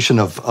combination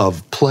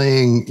of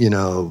playing, you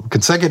know,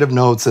 consecutive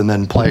notes and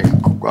then playing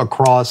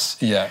across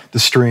the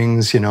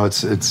strings. You know,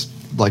 it's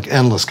like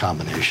endless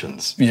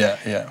combinations. Yeah.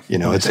 You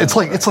know, it's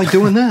like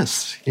doing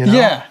this. You know?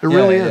 Yeah. It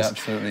really is.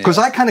 Absolutely. Because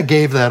I kind of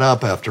gave that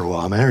up after a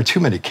while. I mean, there are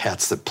too many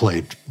cats that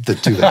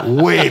do that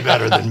way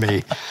better than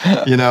me.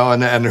 You know,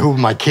 and who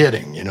am I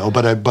kidding? You know,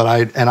 but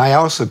I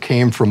also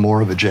came from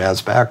more of a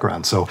jazz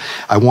background, so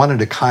I wanted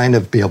to kind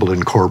of be able to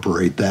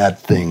incorporate that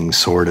thing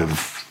sort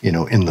of, you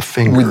know, in the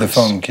fingers with the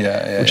funk.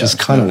 Which is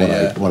kind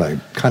of what I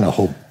kind of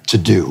hope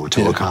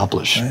to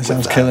accomplish. It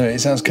sounds killer. It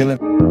sounds killer.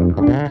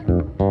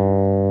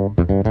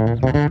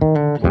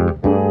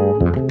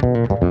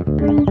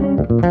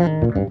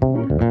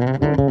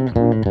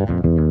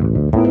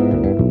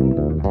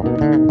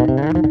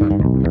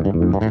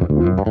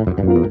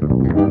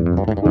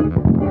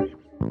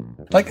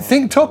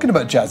 Talking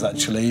about jazz,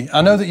 actually,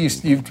 I know that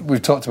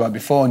we've talked about it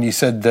before, and you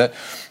said that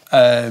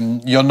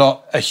you're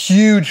not a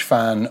huge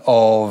fan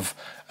of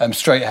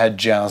straight ahead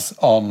jazz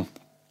on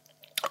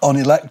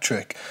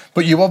electric,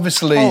 but you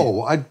obviously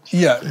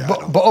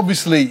but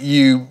obviously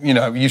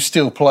you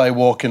still play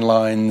walking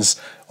lines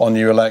on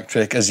your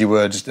electric, as you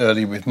were just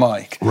earlier with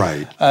Mike.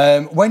 Right.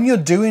 When you're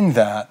doing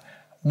that,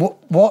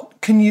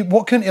 what can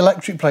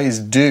electric players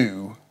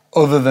do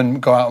other than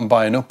go out and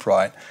buy an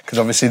upright? Because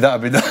obviously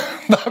that'd be the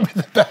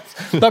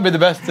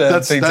best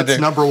thing to do. That's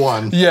number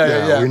one.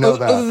 Yeah. We know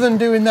that. Other than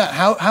doing that,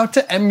 how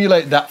to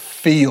emulate that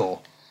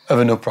feel of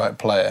an upright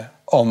player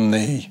on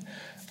the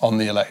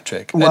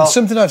electric? Well, and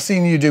something I've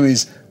seen you do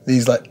is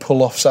these like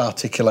pull-offs,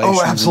 articulations.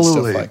 Oh,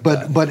 absolutely. And stuff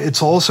like that. But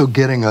it's also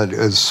getting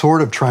a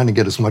sort of trying to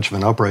get as much of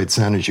an upright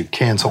sound as you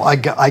can. So I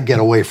get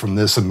away from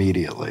this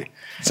immediately.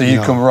 So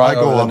you come right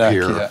over the neck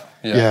here.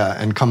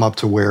 And come up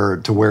to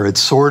where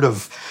it's sort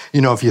of,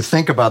 you know, if you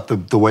think about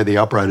the way the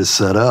upright is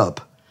set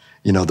up,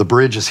 you know, the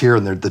bridge is here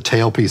and the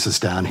tailpiece is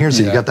down here,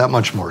 so you got that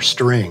much more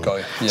string.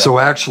 So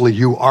actually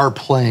you are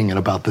playing at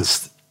about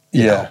this,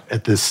 you know,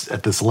 at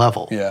this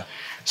level. Yeah.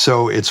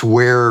 So it's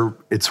where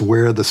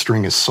the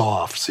string is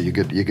soft, so you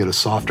get a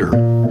softer.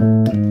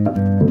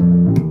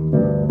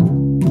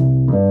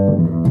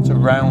 It's a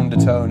rounder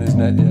tone, isn't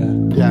it?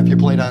 Yeah, if you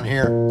play down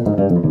here,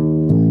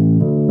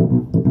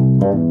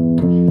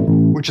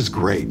 which is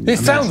great. It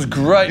sounds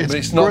great, but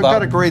it's not. It's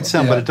got a great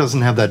sound, but it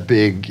doesn't have that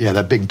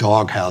big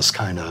doghouse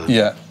kind of.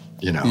 Yeah.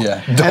 You know.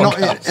 Yeah.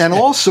 And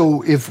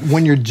also,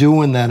 when you're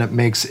doing that, it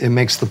makes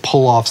the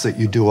pull-offs that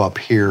you do up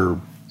here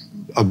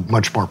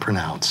much more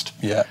pronounced.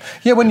 Yeah.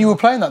 When you were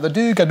playing that, the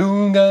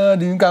doo-ga-doo-ga,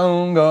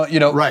 doo-ga-ga, you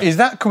know, right. Is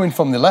that coming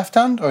from the left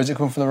hand or is it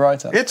coming from the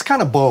right hand? It's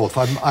kind of both.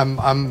 I'm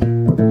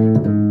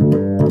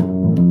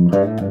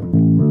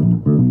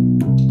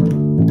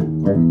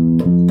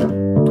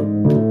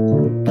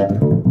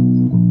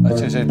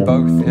It's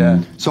both,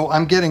 yeah. So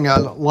I'm getting a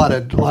lot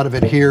of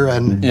it here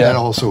and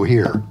also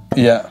here.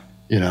 Yeah.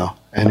 You know,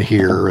 and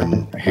here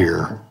and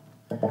here.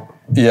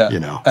 Yeah. You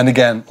know. And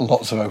again,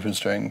 lots of open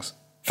strings.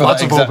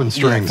 Lots of open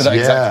strings. For that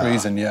exact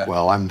reason, yeah.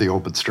 Well, I'm the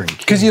open string king.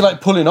 Because you're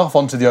like pulling off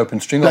onto the open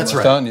string almost,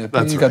 aren't you?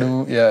 That's right.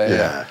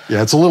 Yeah,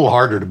 it's a little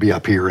harder to be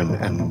up here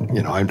and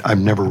you know, I've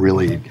never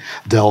really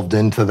delved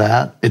into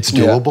that. It's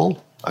doable. Yeah.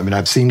 I mean,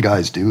 I've seen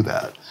guys do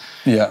that.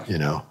 Yeah. You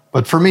know.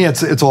 But for me,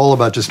 it's all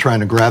about just trying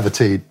to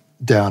gravitate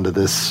down to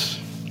this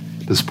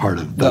part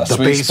of the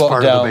bass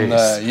part of the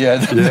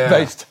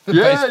bass. The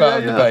bass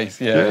part of the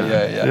bass.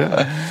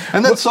 Yeah.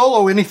 And then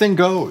solo, anything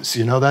goes.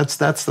 You know, that's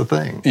the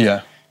thing.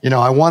 Yeah. You know,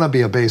 I want to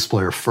be a bass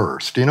player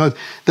first. You know,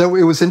 that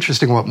it was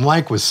interesting what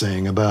Mike was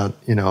saying about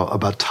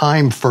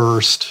time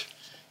first,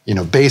 you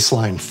know, bass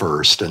line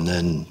first, and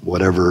then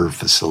whatever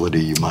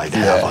facility you might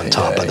have on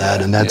top of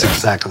that. And that's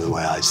exactly the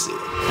way I see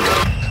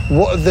it.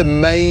 What are the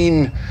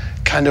main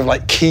kind of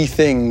like key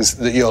things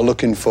that you're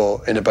looking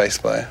for in a bass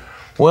player?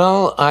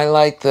 Well, I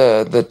like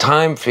the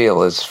time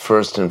feel is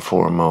first and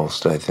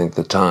foremost. I think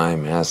the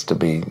time has to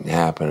be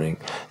happening,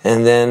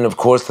 and then of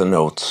course the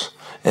notes.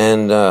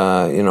 And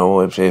you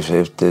know, if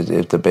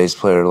the bass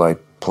player like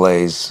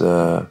plays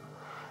the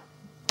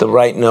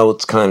right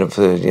notes, kind of,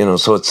 you know,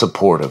 so it's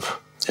supportive.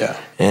 Yeah.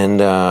 And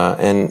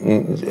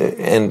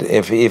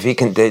if he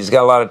can, he's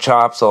got a lot of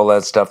chops, all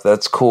that stuff.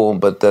 That's cool,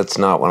 but that's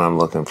not what I'm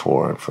looking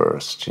for at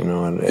first, you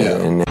know.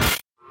 And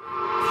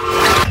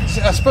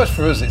I suppose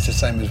for us it's the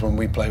same as when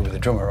we play with a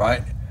drummer,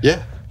 right?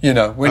 Yeah. You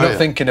know, we're not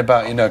thinking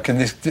about, you know, can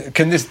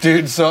this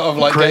dude sort of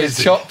like get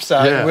his chops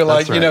out? Yeah, we're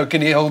like, right. you know,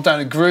 can he hold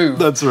down a groove?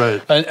 That's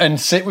right. And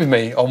sit with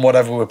me on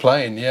whatever we're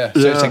playing, yeah.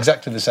 So it's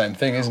exactly the same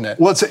thing, isn't it?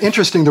 Well, it's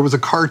interesting. There was a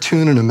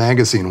cartoon in a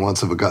magazine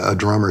once of a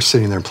drummer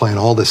sitting there playing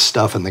all this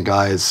stuff, and the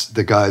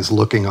guy's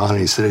looking on, and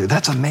he said,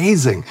 "That's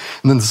amazing."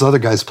 And then this other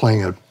guy's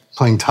playing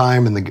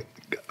time, and the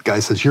guy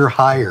says, "You're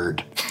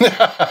hired."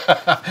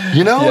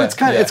 You know, it's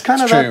kind of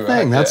that true,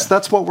 thing. Right?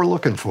 That's what we're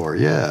looking for.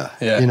 Yeah.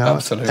 Yeah, you know,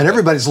 absolutely. and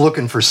everybody's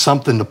looking for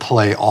something to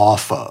play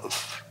off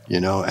of.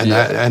 You know,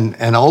 and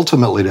and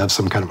ultimately to have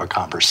some kind of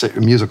a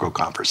musical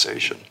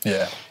conversation.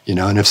 Yeah. You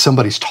know, and if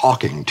somebody's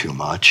talking too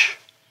much.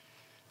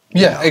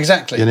 Yeah,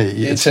 exactly.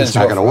 It's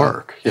not going to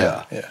work.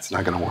 Yeah, yeah. It's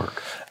not going to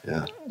work.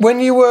 Yeah. When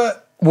you were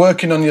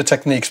working on your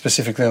technique,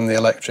 specifically on the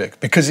electric,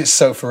 because it's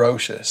so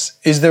ferocious,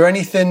 is there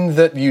anything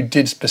that you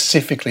did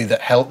specifically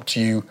that helped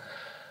you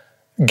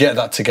get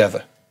that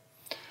together?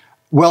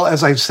 Well,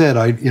 as I said,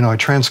 I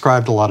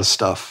transcribed a lot of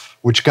stuff,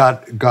 which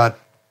got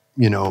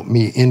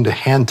me into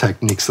hand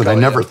techniques that I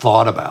never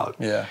thought about.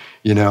 Yeah.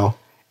 You know,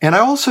 and I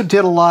also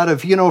did a lot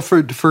of, you know,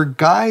 for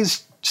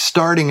guys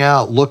starting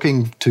out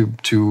looking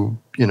to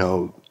you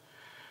know,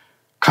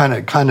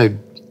 kind of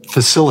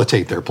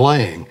facilitate their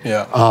playing.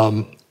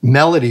 Yeah.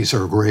 Melodies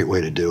are a great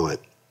way to do it,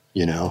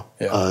 you know,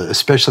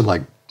 especially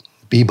like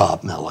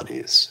bebop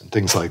melodies and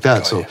things like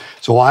that.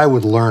 So I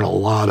would learn a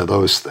lot of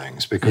those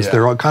things because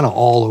they're kind of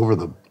all over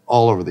the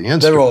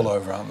instrument. They're all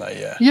over, aren't they?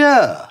 Yeah.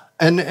 Yeah.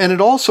 And it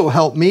also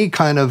helped me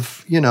kind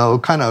of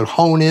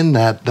hone in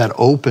that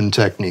open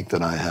technique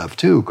that I have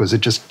too, because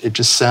it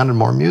just sounded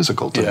more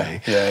musical to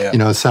me. Yeah. You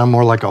know, it sounded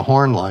more like a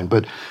horn line.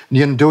 But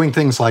you know, doing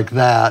things like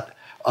that,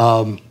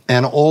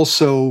 and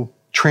also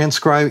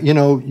transcribe. You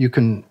know,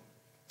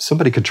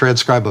 somebody could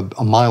transcribe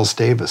a Miles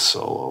Davis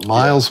solo.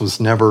 Miles was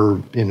never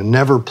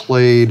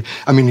played.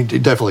 I mean, he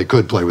definitely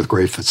could play with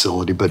great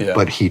facility,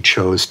 but he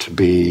chose to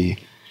be,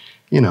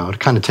 you know, to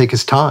kind of take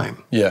his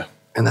time. Yeah.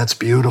 And that's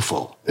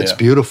beautiful. It's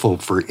beautiful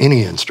for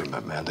any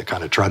instrument, man, to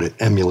kind of try to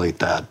emulate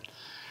that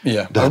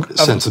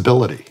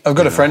sensibility. I've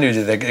got a friend who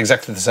did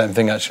exactly the same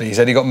thing, actually. He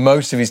said he got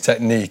most of his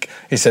technique,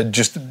 he said,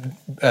 just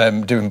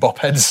doing bop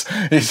heads.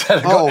 He said,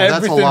 I got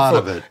everything that's a lot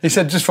of it. He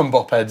said, just from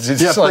bop heads.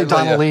 It's just play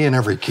Donald Lee in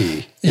every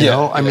key. You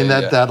know? I mean,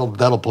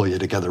 that'll pull you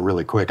together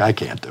really quick. I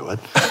can't do it.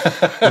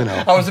 You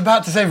know. I was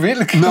about to say,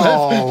 really?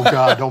 No,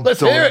 God,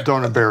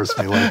 don't embarrass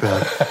me like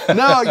that.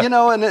 No, you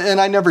know, and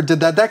I never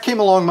did that. That came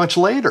along much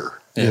later.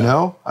 You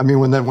know, I mean,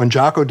 when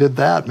Jocko did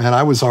that, man,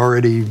 I was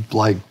already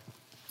like,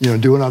 you know,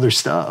 doing other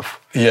stuff.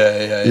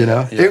 You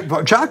know,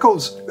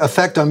 Jocko's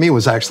effect on me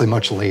was actually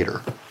much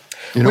later.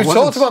 You know, we've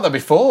talked about that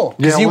before.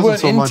 Because you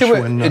weren't into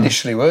it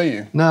initially, were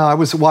you? No, I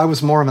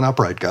was more of an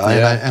upright guy,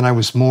 and I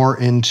was more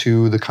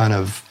into the kind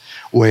of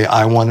way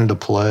I wanted to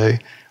play,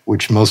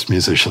 which most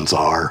musicians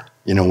are.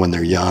 You know, when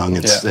they're young,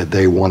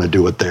 they want to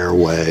do it their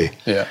way.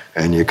 Yeah,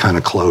 and you kind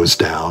of close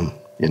down.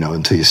 You know,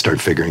 until you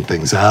start figuring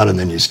things out, and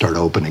then you start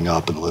opening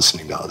up and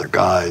listening to other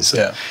guys,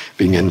 and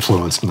being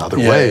influenced in other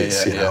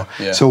ways. You know,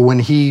 so when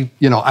he,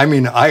 you know, I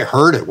mean, I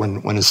heard it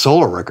when his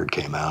solo record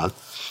came out.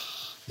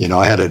 You know,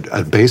 I had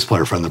a bass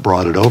player friend that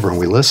brought it over, and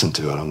we listened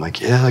to it. I'm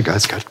like, yeah, that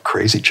guy's got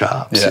crazy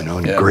chops, you know,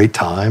 and great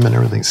time, and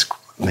everything's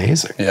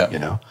amazing. You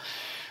know,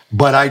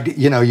 but it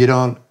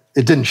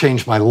didn't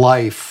change my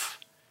life.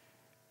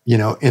 You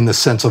know, in the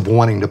sense of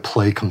wanting to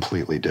play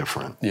completely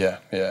different. Yeah.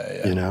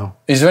 You know?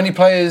 Is there any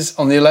players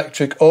on the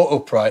electric or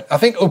upright? I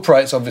think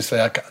uprights, obviously,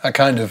 I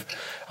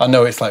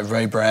know it's like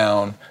Ray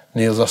Brown,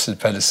 Niels Ossard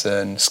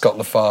Pedersen, Scott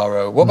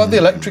LaFaro. What about the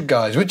electric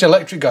guys? Which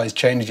electric guys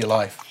changed your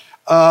life?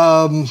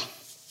 Gosh,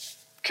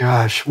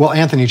 well,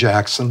 Anthony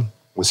Jackson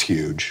was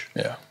huge.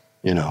 Yeah.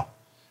 You know,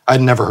 I'd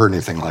never heard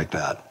anything like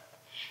that.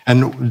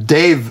 And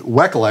Dave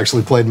Weckl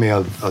actually played me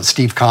a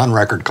Steve Kahn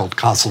record called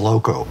Casa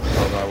Loco.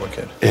 Oh, no,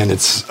 wicked. And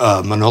it's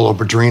Manolo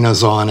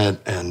Badrina's on it,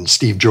 and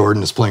Steve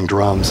Jordan is playing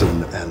drums,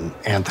 and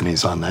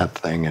Anthony's on that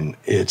thing. And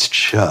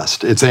it's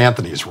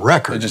Anthony's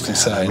record. It's just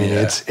insane. I mean,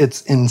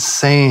 it's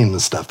insane, the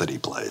stuff that he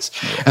plays.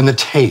 Yeah. And the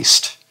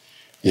taste,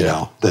 you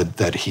know,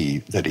 that he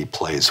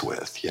plays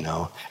with, you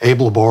know. Abe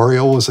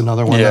Laboriel was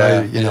another one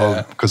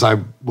because I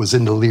was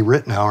into Lee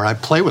Ritenour, and I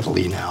play with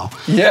Lee now.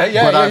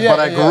 But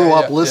I grew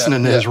up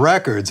listening to his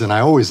records, and I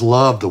always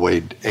loved the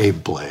way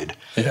Abe played.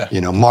 Yeah. You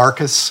know,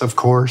 Marcus, of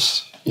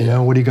course. You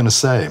know, what are you going to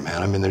say,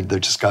 man? I mean, they're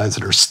just guys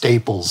that are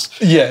staples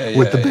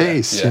with the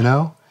bass, you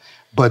know.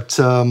 But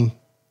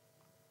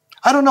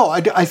I don't know.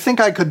 I think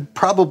I could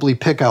probably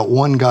pick out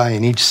one guy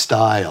in each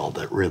style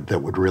that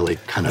would really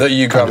kind of that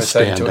you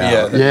gravitate to.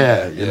 Out. You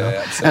know?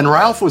 Absolutely. And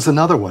Ralph was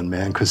another one,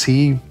 man, because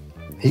he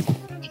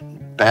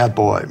bad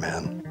boy,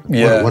 man.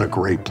 Yeah. What a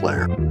great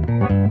player.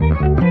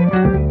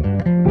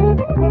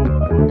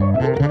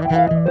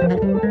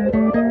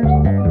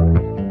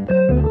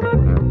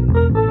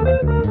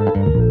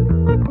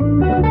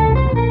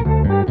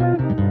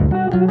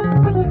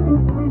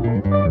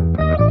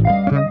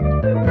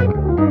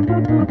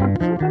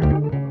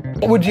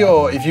 Would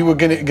if you were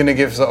gonna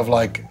give sort of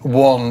like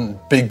one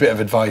big bit of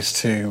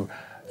advice to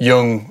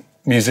young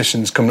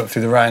musicians coming up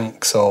through the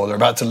ranks, or they're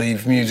about to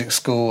leave music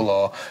school,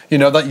 or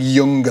that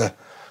younger,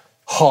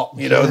 hot,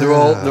 they're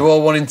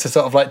all wanting to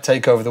sort of like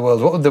take over the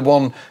world. What would the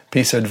one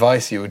piece of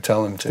advice you would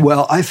tell them to?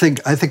 Well, I think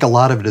a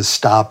lot of it is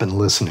stop and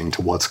listening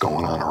to what's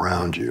going on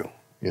around you,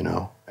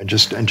 and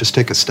just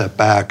take a step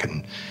back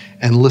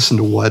and listen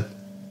to what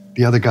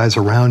the other guys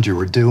around you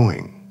are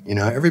doing.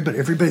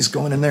 Everybody's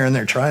going in there and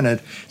they're trying to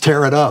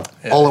tear it up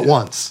all at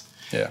once.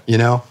 Yeah.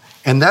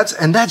 And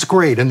that's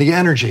great, and the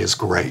energy is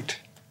great.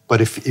 But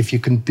if you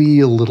can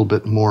be a little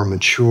bit more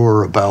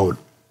mature about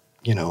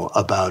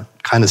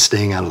kind of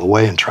staying out of the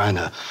way and trying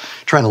to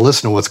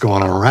listen to what's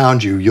going on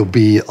around you, you'll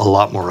be a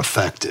lot more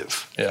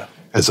effective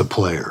as a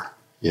player.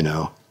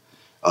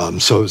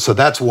 So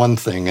that's one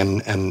thing,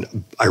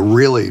 and I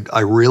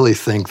really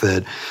think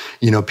that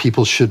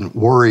people shouldn't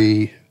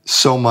worry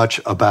so much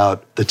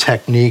about the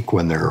technique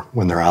when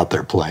they're out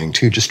there playing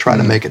too. Just try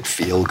to make it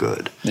feel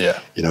good. Yeah.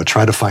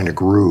 Try to find a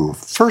groove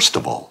first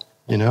of all.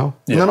 And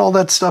then all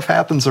that stuff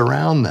happens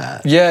around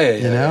that.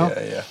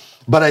 Yeah.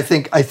 But I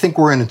think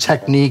we're in a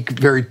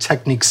very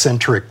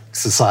technique-centric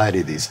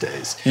society these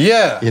days.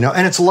 Yeah.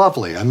 And it's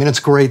lovely. I mean,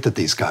 it's great that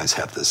these guys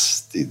have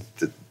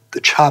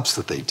the chops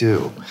that they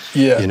do.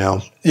 Yeah.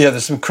 Yeah,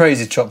 there's some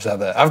crazy chops out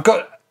there. I've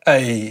got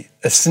a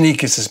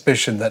sneaky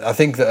suspicion that I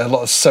think that a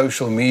lot of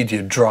social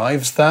media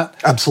drives that.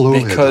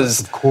 Absolutely. Because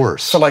of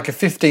course. For like a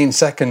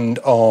 15-second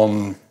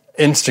on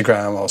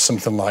Instagram or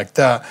something like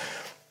that,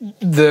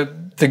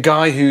 the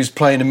guy who's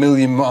playing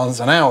 1,000,000 miles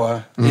an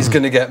hour is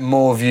going to get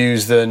more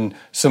views than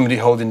somebody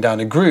holding down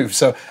a groove.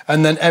 So,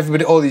 and then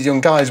all these young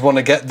guys want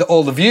to get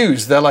all the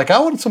views. They're like, I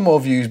want some more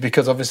views,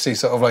 because obviously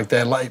sort of like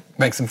they're like,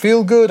 makes them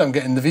feel good. I'm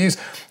getting the views.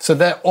 So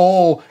they're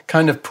all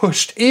kind of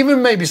pushed,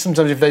 even maybe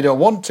sometimes if they don't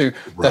want to,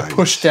 they're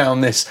pushed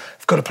down this,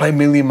 I've got to play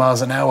 1,000,000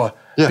 miles an hour.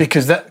 Yeah.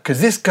 Because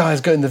this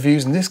guy's getting the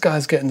views and this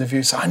guy's getting the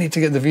views, so I need to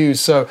get the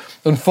views. So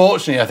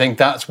unfortunately, I think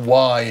that's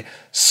why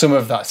some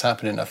of that's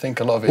happening. I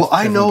think a lot of it. Well,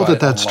 I know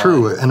that's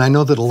true, and I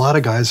know that a lot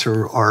of guys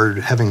are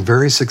having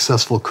very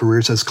successful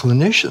careers as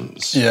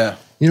clinicians. Yeah,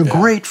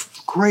 great,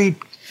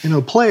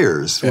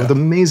 players with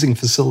amazing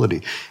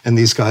facility, and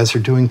these guys are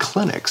doing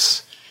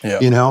clinics.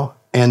 Yeah.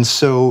 And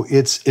so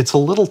it's a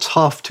little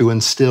tough to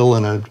instill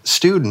in a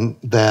student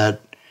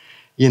that.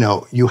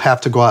 You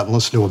have to go out and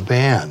listen to a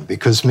band,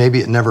 because maybe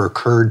it never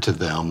occurred to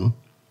them.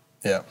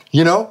 Yeah.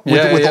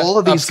 With all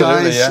of these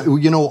guys,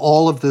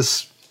 all of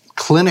this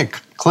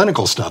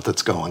clinical stuff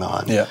that's going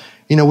on. Yeah.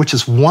 Which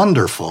is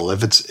wonderful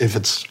if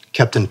it's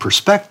kept in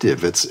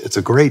perspective. It's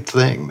a great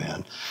thing,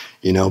 man.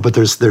 But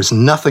there's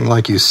nothing,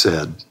 like you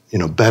said,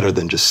 better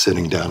than just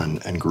sitting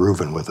down and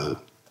grooving with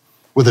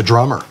a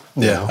drummer.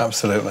 Yeah,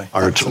 absolutely.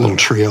 Or a little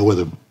trio with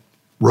a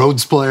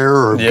Rhodes player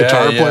or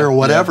guitar player or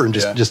whatever, and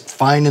just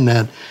finding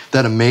that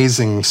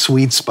amazing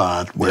sweet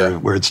spot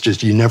where it's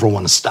just you never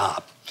want to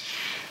stop.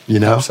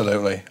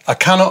 Absolutely. I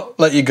cannot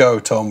let you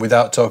go, Tom,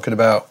 without talking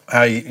about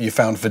how you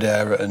found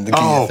Federa and the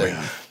gear thing.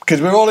 Man.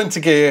 Because we're all into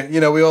gear,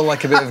 we all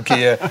like a bit of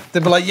gear.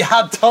 They'd be like, you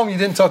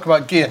didn't talk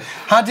about gear.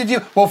 How did you?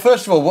 Well,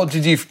 first of all, what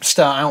did you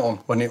start out on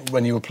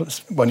when you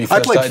first started? I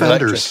played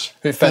Fenders.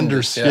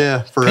 Fenders,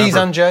 forever. P's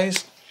and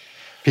J's.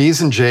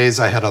 P's and J's.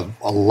 I had a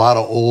lot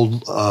of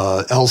old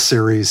L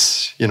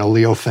series,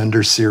 Leo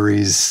Fender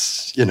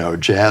series,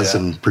 jazz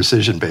and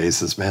precision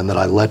basses, man, that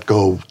I let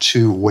go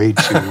way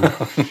too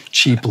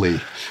cheaply.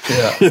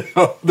 Yeah,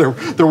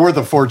 they're worth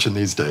a fortune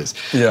these days.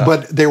 Yeah,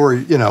 but they were,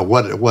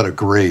 what a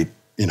great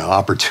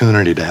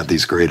opportunity to have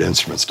these great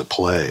instruments to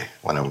play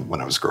when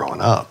I was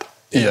growing up.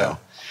 You know?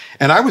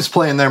 And I was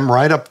playing them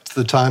right up to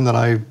the time that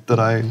I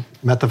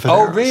met the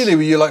Federers. Oh, really?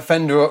 Were you like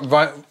Fender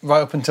right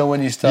up until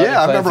when you started?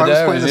 Yeah, I remember Federers?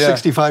 I was playing the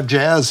 65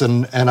 Jazz,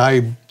 and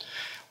I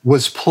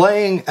was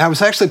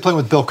actually playing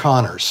with Bill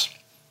Connors,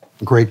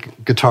 a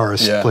great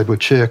guitarist, played with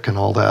Chick and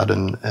all that,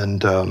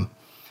 and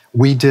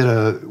we did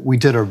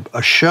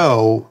a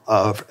show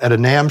at a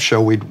NAMM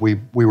show.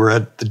 We were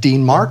at the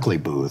Dean Markley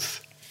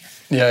booth,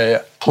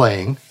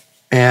 playing,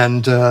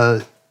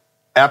 and.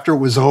 After it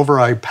was over,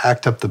 I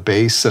packed up the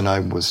bass and I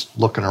was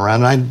looking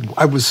around. And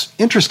I was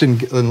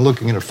interested in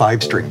looking at a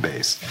 5-string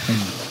bass.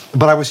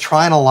 But I was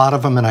trying a lot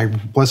of them and I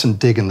wasn't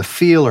digging the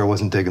feel or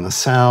wasn't digging the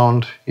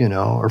sound,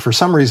 or for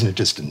some reason it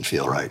just didn't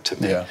feel right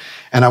to me. Yeah.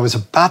 And I was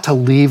about to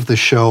leave the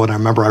show and I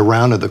remember I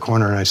rounded the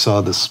corner and I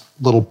saw this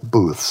little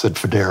booth, said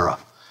Federa.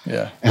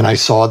 Yeah. And I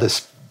saw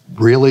this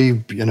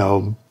really,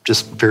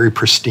 just very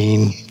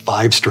pristine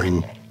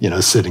 5-string,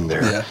 sitting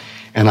there. Yeah.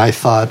 And I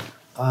thought,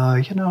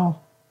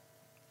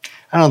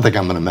 I don't think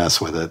I'm going to mess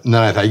with it. And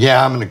then I thought,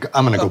 yeah, I'm going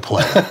to go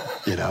play it,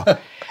 you know.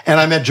 And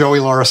I met Joey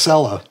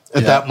Lauricella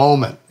at that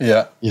moment.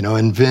 Yeah. You know,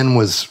 and Vin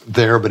was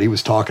there, but he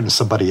was talking to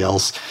somebody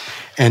else.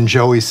 And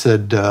Joey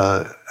said,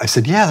 I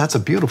said, yeah, that's a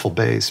beautiful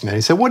bass, man.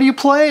 He said, what are you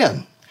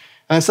playing?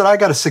 And I said, I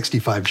got a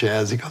 65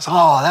 Jazz. He goes,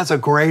 oh, that's a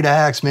great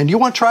axe, man. Do you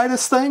want to try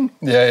this thing?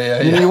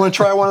 Yeah. You want to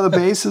try one of the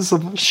basses?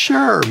 I'm,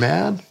 sure,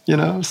 man. You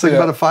know, I was thinking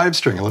about a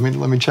 5-stringer.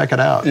 Let me check it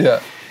out.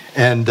 Yeah.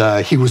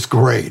 And he was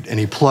great. And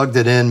he plugged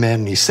it in,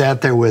 man. And he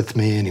sat there with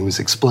me, and he was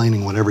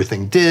explaining what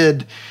everything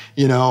did.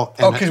 You know.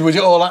 And because was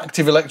it all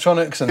active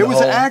electronics? And it was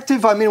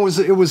active. I mean,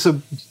 it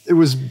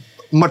was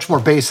much more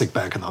basic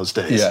back in those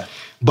days. Yeah.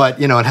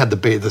 But, you know, it had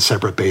the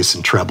separate bass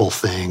and treble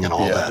thing and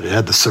all that. It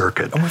had the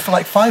circuit. And for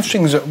like 5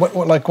 strings,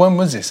 like when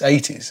was this?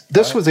 80s?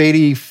 This was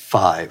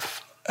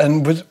 85.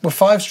 And were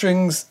 5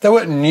 strings, they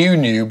weren't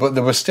new, but they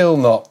were still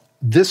not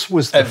This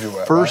was the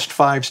everywhere, first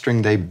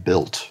 5-string they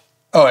built.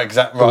 Oh,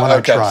 exactly. The one Right,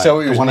 okay. I tried. So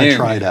it was the one new. I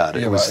tried out.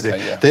 Yeah, It was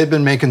right, they had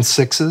been making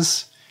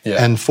 6s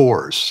and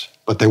 4s,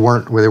 but they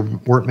weren't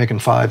making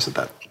 5s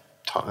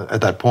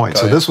at that point.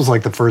 So this was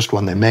like the first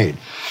one they made.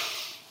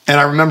 And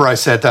I remember I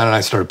sat down and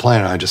I started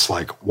playing, and I just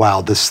like,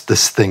 wow, this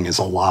thing is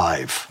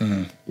alive.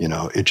 You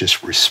know, it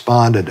just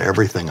responded to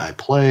everything I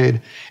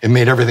played. It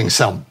made everything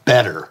sound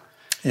better.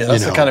 Yeah,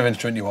 that's the kind of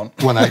instrument you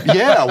want. When I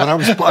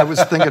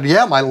was thinking,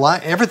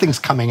 everything's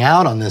coming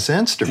out on this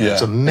instrument.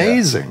 It's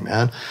amazing,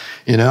 man.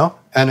 You know,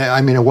 and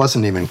I mean, it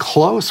wasn't even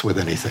close with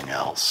anything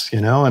else.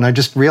 You know, and I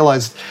just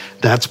realized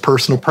that's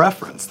personal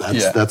preference.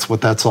 That's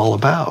what that's all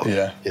about.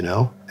 Yeah. You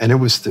know, and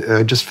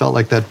I just felt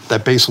like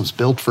that bass was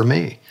built for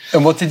me.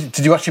 And what did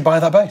you actually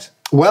buy that bass?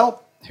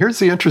 Well, here's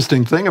the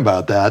interesting thing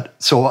about that.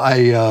 So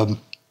I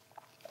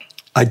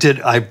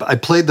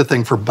played the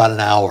thing for about an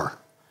hour.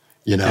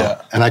 You know,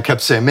 and I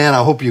kept saying, man,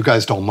 I hope you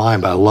guys don't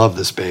mind, but I love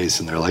this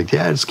bass. And they're like,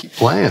 yeah, just keep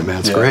playing,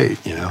 man. It's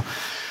great, you know.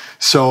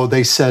 So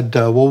they said,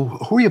 well,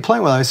 who are you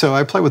playing with? I said,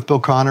 I play with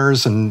Bill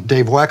Connors and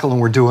Dave Weckl, and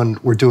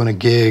we're doing a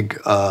gig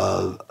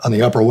on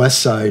the Upper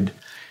West Side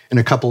in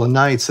a couple of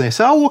nights. And they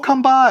said, oh, we'll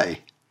come by,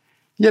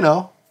 you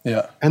know.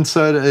 Yeah. And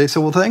so they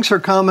said, well, thanks for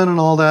coming and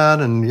all that,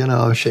 and, you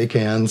know, shake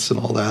hands and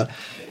all that.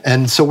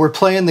 And so we're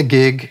playing the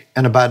gig,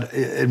 and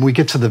we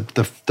get to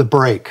the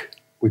break.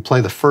 We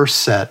play the first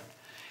set.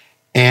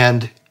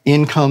 And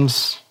in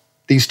comes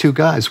these 2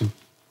 guys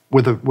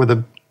with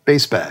a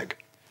bass bag.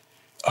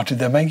 Oh, did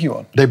they make you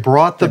one? They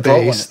brought the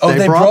bass.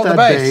 They brought that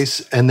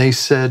bass, and they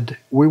said,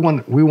 "We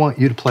want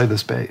you to play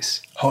this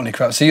bass." Holy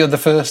crap! So you're the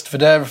first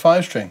Videra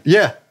 5-string?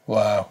 Yeah.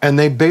 Wow. And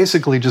they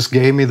basically just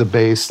gave me the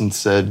bass and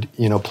said,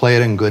 you know, play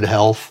it in good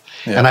health.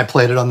 Yeah. And I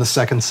played it on the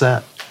second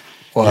set.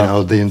 Wow. You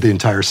know, the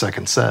entire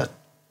second set.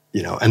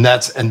 You know, and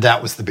that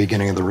was the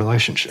beginning of the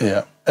relationship.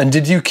 Yeah. And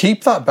did you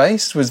keep that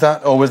bass? Was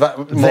that more to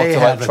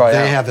like try out?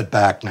 They have it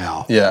back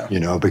now. Yeah. You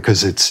know,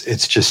 because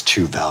it's just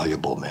too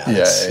valuable, man.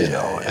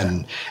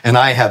 Yeah. And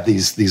I have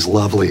these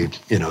lovely,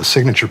 you know,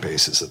 signature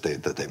basses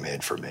that they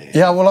made for me.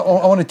 Yeah. Well,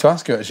 I wanted to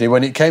ask you actually,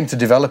 when it came to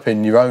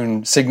developing your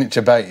own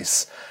signature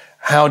bass,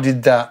 how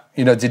did that?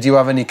 You know, did you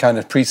have any kind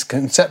of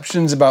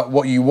preconceptions about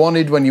what you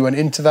wanted when you went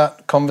into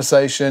that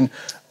conversation,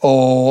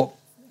 or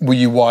were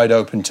you wide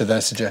open to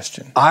their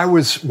suggestion? I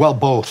was,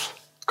 both,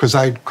 because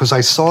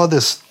I saw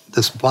this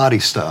body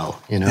style,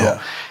 you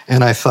know,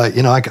 and I thought,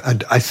 you know,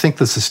 I think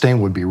the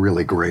sustain would be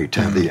really great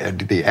to have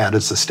the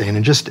added sustain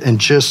and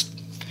just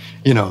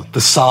you know, the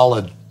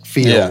solid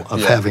feel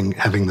of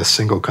having the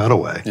single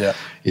cutaway. Yeah.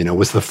 You know,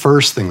 was the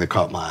first thing that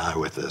caught my eye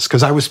with this,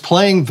 because I was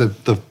playing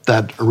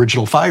that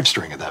original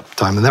 5-string at that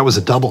time, and that was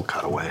a double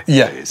cutaway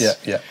bass.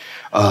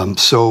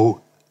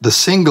 So the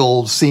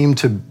single seemed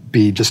to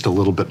be just a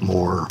little bit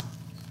more,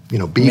 you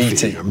know,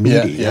 beefy or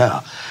meaty.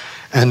 Yeah.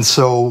 And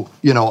so,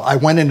 you know, I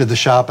went into the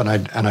shop and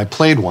I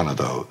played one of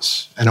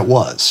those, and it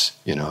was,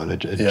 you know, and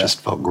it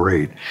just felt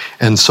great.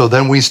 And so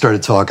then we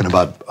started talking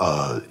about,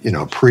 you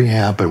know,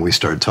 preamp, and we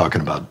started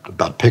talking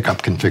about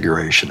pickup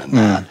configuration and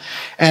that.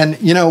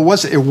 And, you know,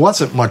 it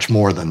wasn't much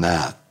more than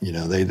that. You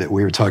know,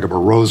 we were talking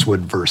about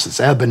rosewood versus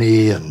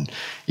ebony, and,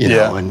 you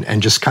know,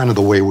 and just kind of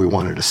the way we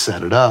wanted to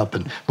set it up.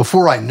 And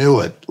before I knew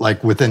it,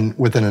 like within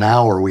an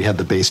hour, we had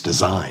the bass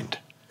designed.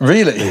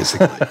 Really?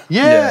 Basically.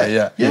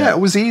 Yeah, it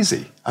was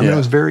easy. I mean, it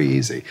was very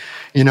easy,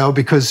 you know,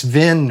 because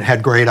Vin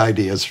had great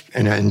ideas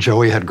and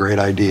Joey had great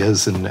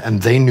ideas,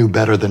 and they knew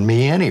better than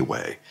me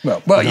anyway.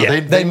 Well, you know,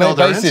 they know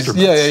their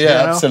instruments.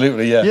 Yeah,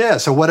 absolutely, Yeah,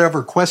 so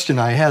whatever question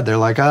I had, they're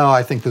like, oh,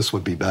 I think this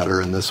would be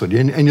better and this would,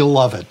 and you'll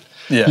love it.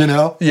 Yeah. You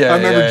know? Yeah, I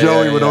remember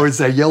Joey would always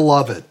say, you'll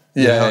love it.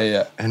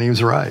 Yeah. And he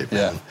was right. Yeah.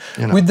 Man.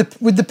 You know.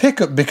 With the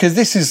pickup, because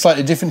this is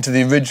slightly different to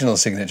the original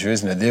signature,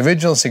 isn't it? The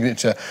original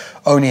signature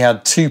only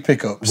had 2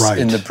 pickups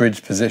in the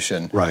bridge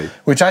position. Right.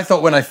 Which I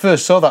thought when I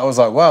first saw that, I was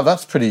like, wow,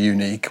 that's pretty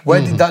unique.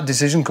 Where did that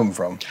decision come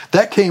from?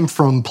 That came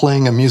from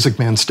playing a Music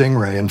Man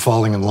Stingray and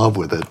falling in love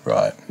with it.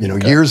 Right. You know,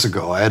 years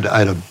ago, I had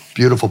a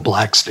beautiful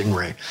black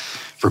Stingray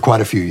for quite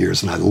a few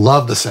years, and I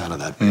loved the sound of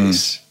that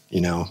bass,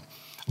 you know.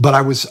 But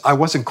I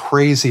wasn't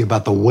crazy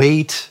about the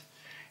weight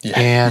Yeah,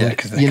 and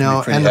 'cause they can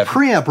be pretty and the heavy.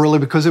 preamp really,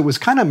 because it was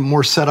kind of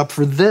more set up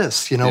for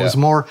this. It was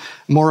more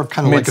of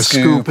kind of like a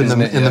Mid-scoop, scoop in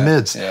the isn't it?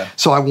 mids. Yeah.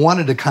 So I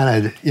wanted to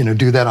kind of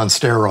do that on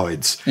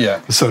steroids,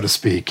 Yeah. so to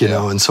speak.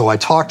 And so I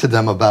talked to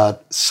them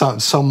about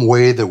some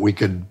way that we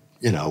could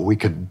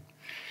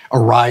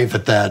arrive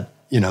at that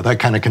that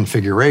kind of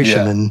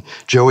configuration. Yeah. And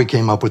Joey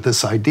came up with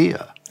this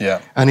idea. Yeah.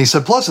 And he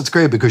said, plus it's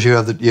great because you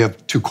have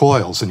 2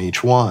 coils in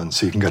each one,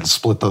 so you can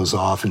split those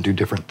off and do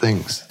different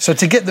things. So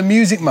to get the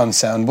Music Man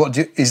sound,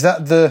 is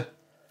that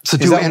So is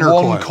 2 that inner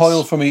one coils.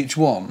 coil from each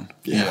one?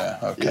 Yeah.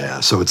 Okay. Yeah.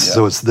 So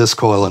it's this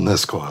coil and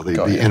this coil,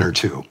 the inner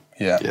 2.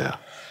 Yeah. Yeah.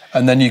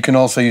 And then you can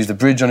also use the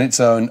bridge on its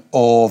own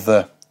or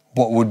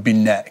what would be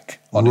neck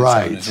on its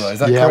own as well. Is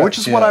that correct? Which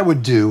is what I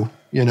would do,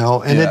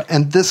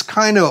 and this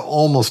kind of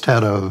almost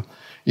had a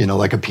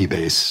like a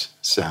P-bass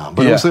sound,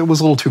 but it was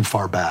a little too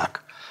far back.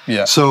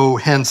 Yeah. So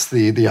hence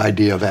the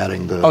idea of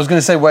adding the. I was going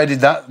to say,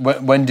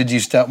 when did you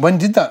start? When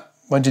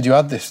did you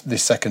add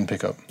this second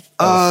pickup?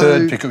 Or the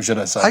third pickup, should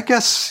I say? I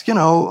guess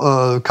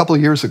a couple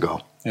of years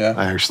ago. Yeah.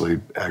 I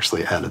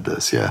actually added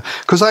this. Yeah,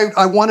 because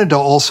I wanted to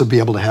also be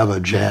able to have a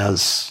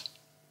jazz,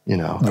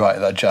 right,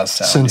 that jazz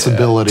sound,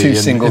 sensibility 2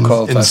 single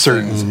coil in type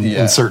certain things.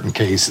 in certain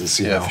cases.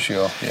 You know. For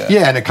sure. Yeah.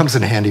 Yeah, and it comes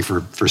in handy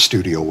for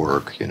studio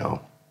work, and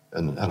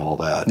all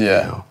that.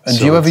 Yeah. And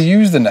do you ever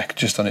use the neck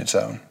just on its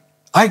own?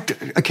 I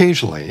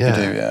occasionally, yeah.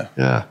 You do,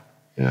 yeah.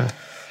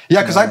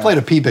 Yeah, because I played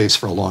a P-bass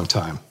for a long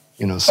time,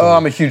 So,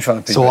 I'm a huge fan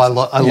of P-bass. So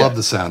I love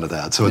the sound of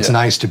that. So it's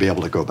nice to be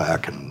able to go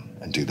back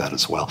and do that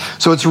as well.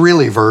 So it's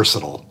really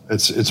versatile.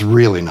 It's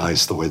really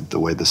nice the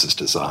way this is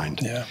designed.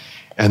 Yeah.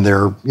 And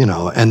they're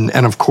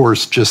and of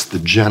course just the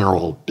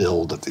general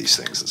build of these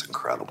things is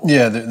incredible.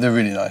 Yeah, they're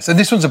really nice. And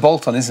this one's a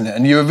bolt-on, isn't it?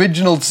 And your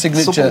original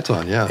signature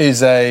bolt-on, yeah.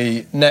 is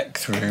a neck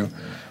through.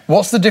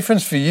 What's the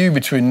difference for you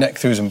between neck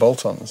throughs and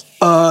bolt-ons?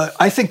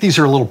 I think these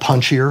are a little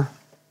punchier.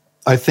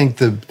 I think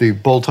the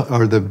bolt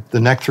or the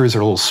neck throughs are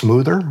a little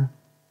smoother,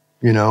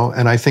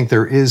 and I think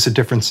there is a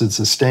difference in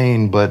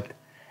sustain, but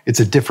it's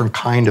a different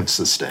kind of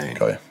sustain.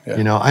 Oh,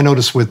 yeah. I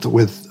notice with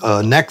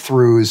neck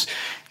throughs,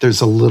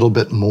 there's a little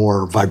bit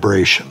more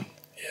vibration.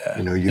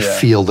 Yeah. You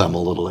feel them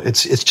a little.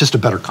 It's just a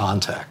better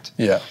contact.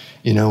 Yeah.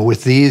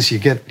 With these you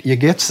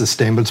get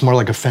sustain, but it's more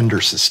like a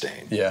Fender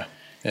sustain. Yeah.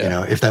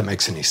 Yeah. If that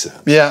makes any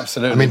sense. Yeah,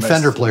 absolutely. I mean,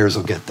 Fender players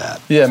will get that.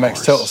 Yeah, it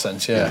makes total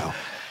sense. Yeah.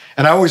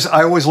 And I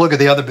always look at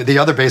the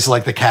other basses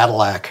like the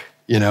Cadillac.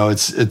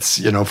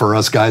 It's for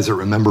us guys that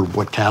remember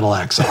what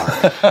Cadillacs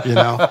are.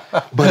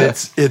 But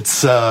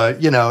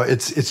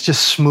it's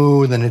just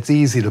smooth and it's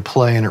easy to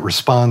play and it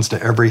responds to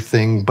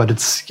everything. But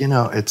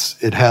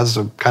it has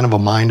a kind of a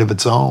mind of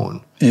its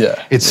own.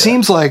 Yeah. It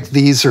seems like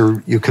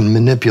you can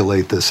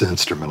manipulate this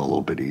instrument a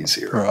little bit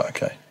easier. Right.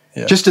 Okay.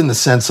 Yeah. Just in the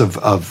sense of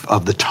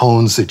the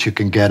tones that you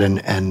can get and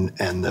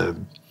the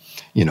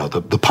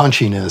the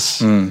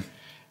punchiness.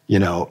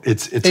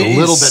 It's a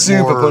little bit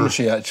super more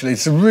punchy. Actually,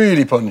 it's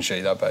really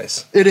punchy, that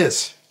bass. It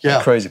is,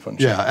 yeah, crazy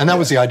punchy. Yeah, and that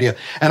was the idea.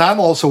 And I'm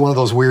also one of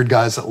those weird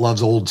guys that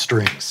loves old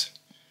strings.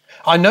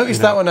 I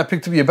noticed that when I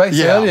picked up your bass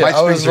earlier. my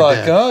I was strings are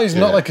like, dead. oh, he's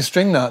not like a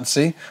string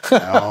Nazi.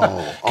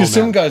 No, Because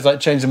some guys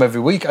change them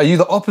every week. Are you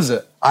the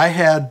opposite? I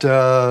had.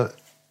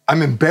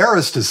 I'm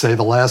embarrassed to say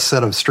the last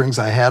set of strings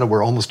I had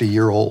were almost a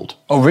year old.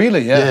 Oh,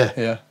 really?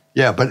 Yeah.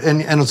 Yeah, but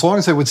and as long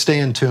as they would stay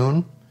in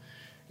tune,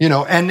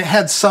 and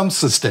had some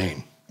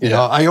sustain.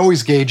 I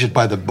always gauge it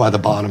by the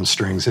bottom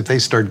strings. If they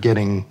start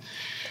sounding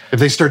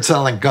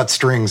like gut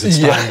strings, it's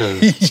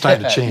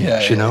time to change.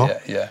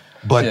 Yeah.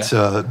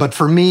 But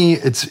for me,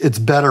 it's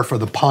better for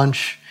the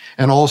punch,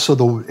 and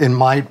also in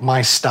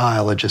my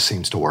style, it just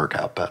seems to work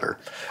out better.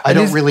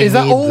 Is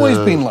that always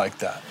been like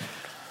that?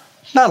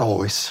 Not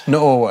always.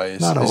 Not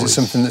always. Not always. Is it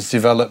something that's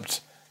developed?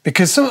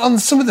 Because on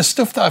some of the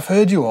stuff that I've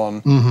heard you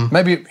on,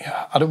 maybe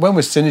when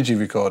was Synergy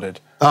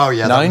recorded? Oh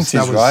yeah, 90s,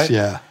 that was, right?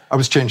 Yeah, I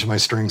was changing my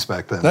strings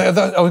back then. I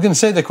was going to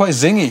say they're quite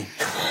zingy.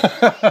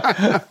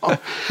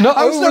 Not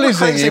I was overly never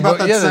crazy zingy, about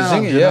but that they're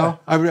sound.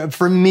 zingy.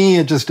 For me,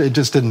 it just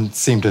didn't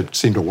seem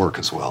to work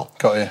as well.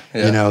 Got you.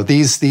 Yeah.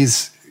 These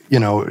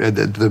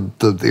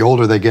the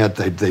older they get,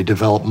 they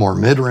develop more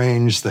mid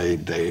range. They're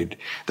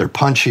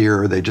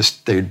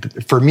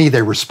punchier. For me,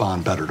 they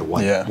respond better to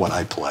what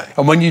I play.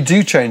 And when you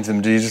do change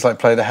them, do you just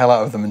play the hell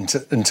out of them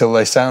until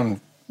they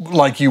sound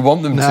like you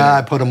want them to? Nah,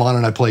 I put them on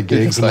and I play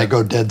gigs and they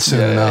go dead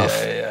soon enough.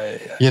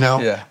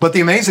 Yeah. But the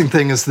amazing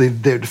thing is the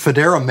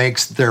Federa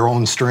makes their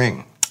own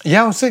string.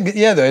 Yeah, I was thinking,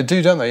 they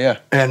do, don't they? Yeah.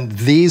 And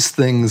these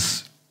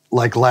things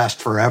last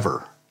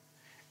forever.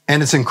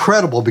 And it's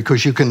incredible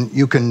because you can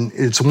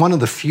it's one of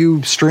the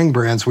few string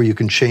brands where you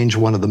can change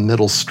one of the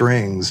middle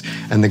strings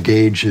and the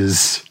gauge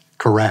is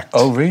correct.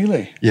 Oh,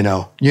 really? You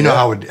know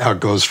how it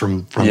goes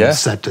from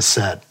set to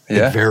set.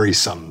 Yeah. It varies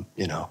some,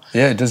 Yeah,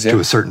 it does, to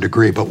a certain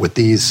degree. But with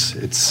these,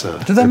 it's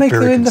do they make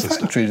them in the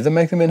factory? Do they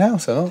make them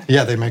in-house or not?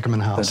 Yeah, they make them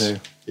in-house. They do.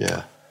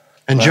 Yeah.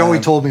 And Joey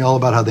told me all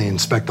about how they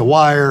inspect the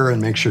wire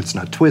and make sure it's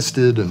not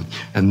twisted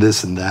and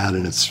this and that,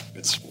 and it's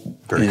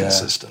very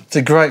consistent. It's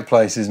a great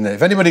place, isn't it?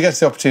 If anybody gets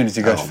the opportunity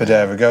to go to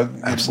Federa, go.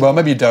 Absolutely. Well,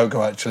 maybe you don't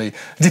go, actually.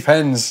 It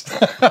depends.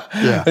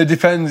 It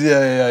depends,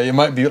 You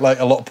might be like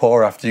a lot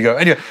poorer after you go.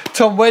 Anyway,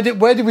 Tom, where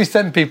do we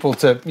send people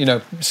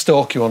to,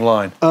 stalk you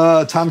online?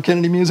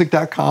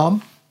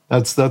 TomKennedyMusic.com.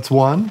 That's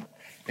one.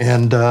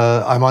 And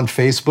I'm on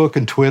Facebook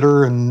and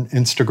Twitter and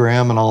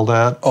Instagram and all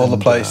that. All the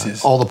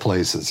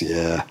places,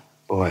 yeah.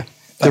 Boy.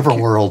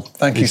 Different world.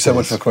 Thank you so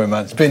much for coming,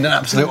 man. It's been an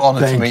absolute honour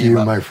to meet you,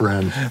 man. My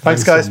friend.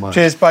 Thanks guys. So much.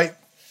 Cheers. Bye.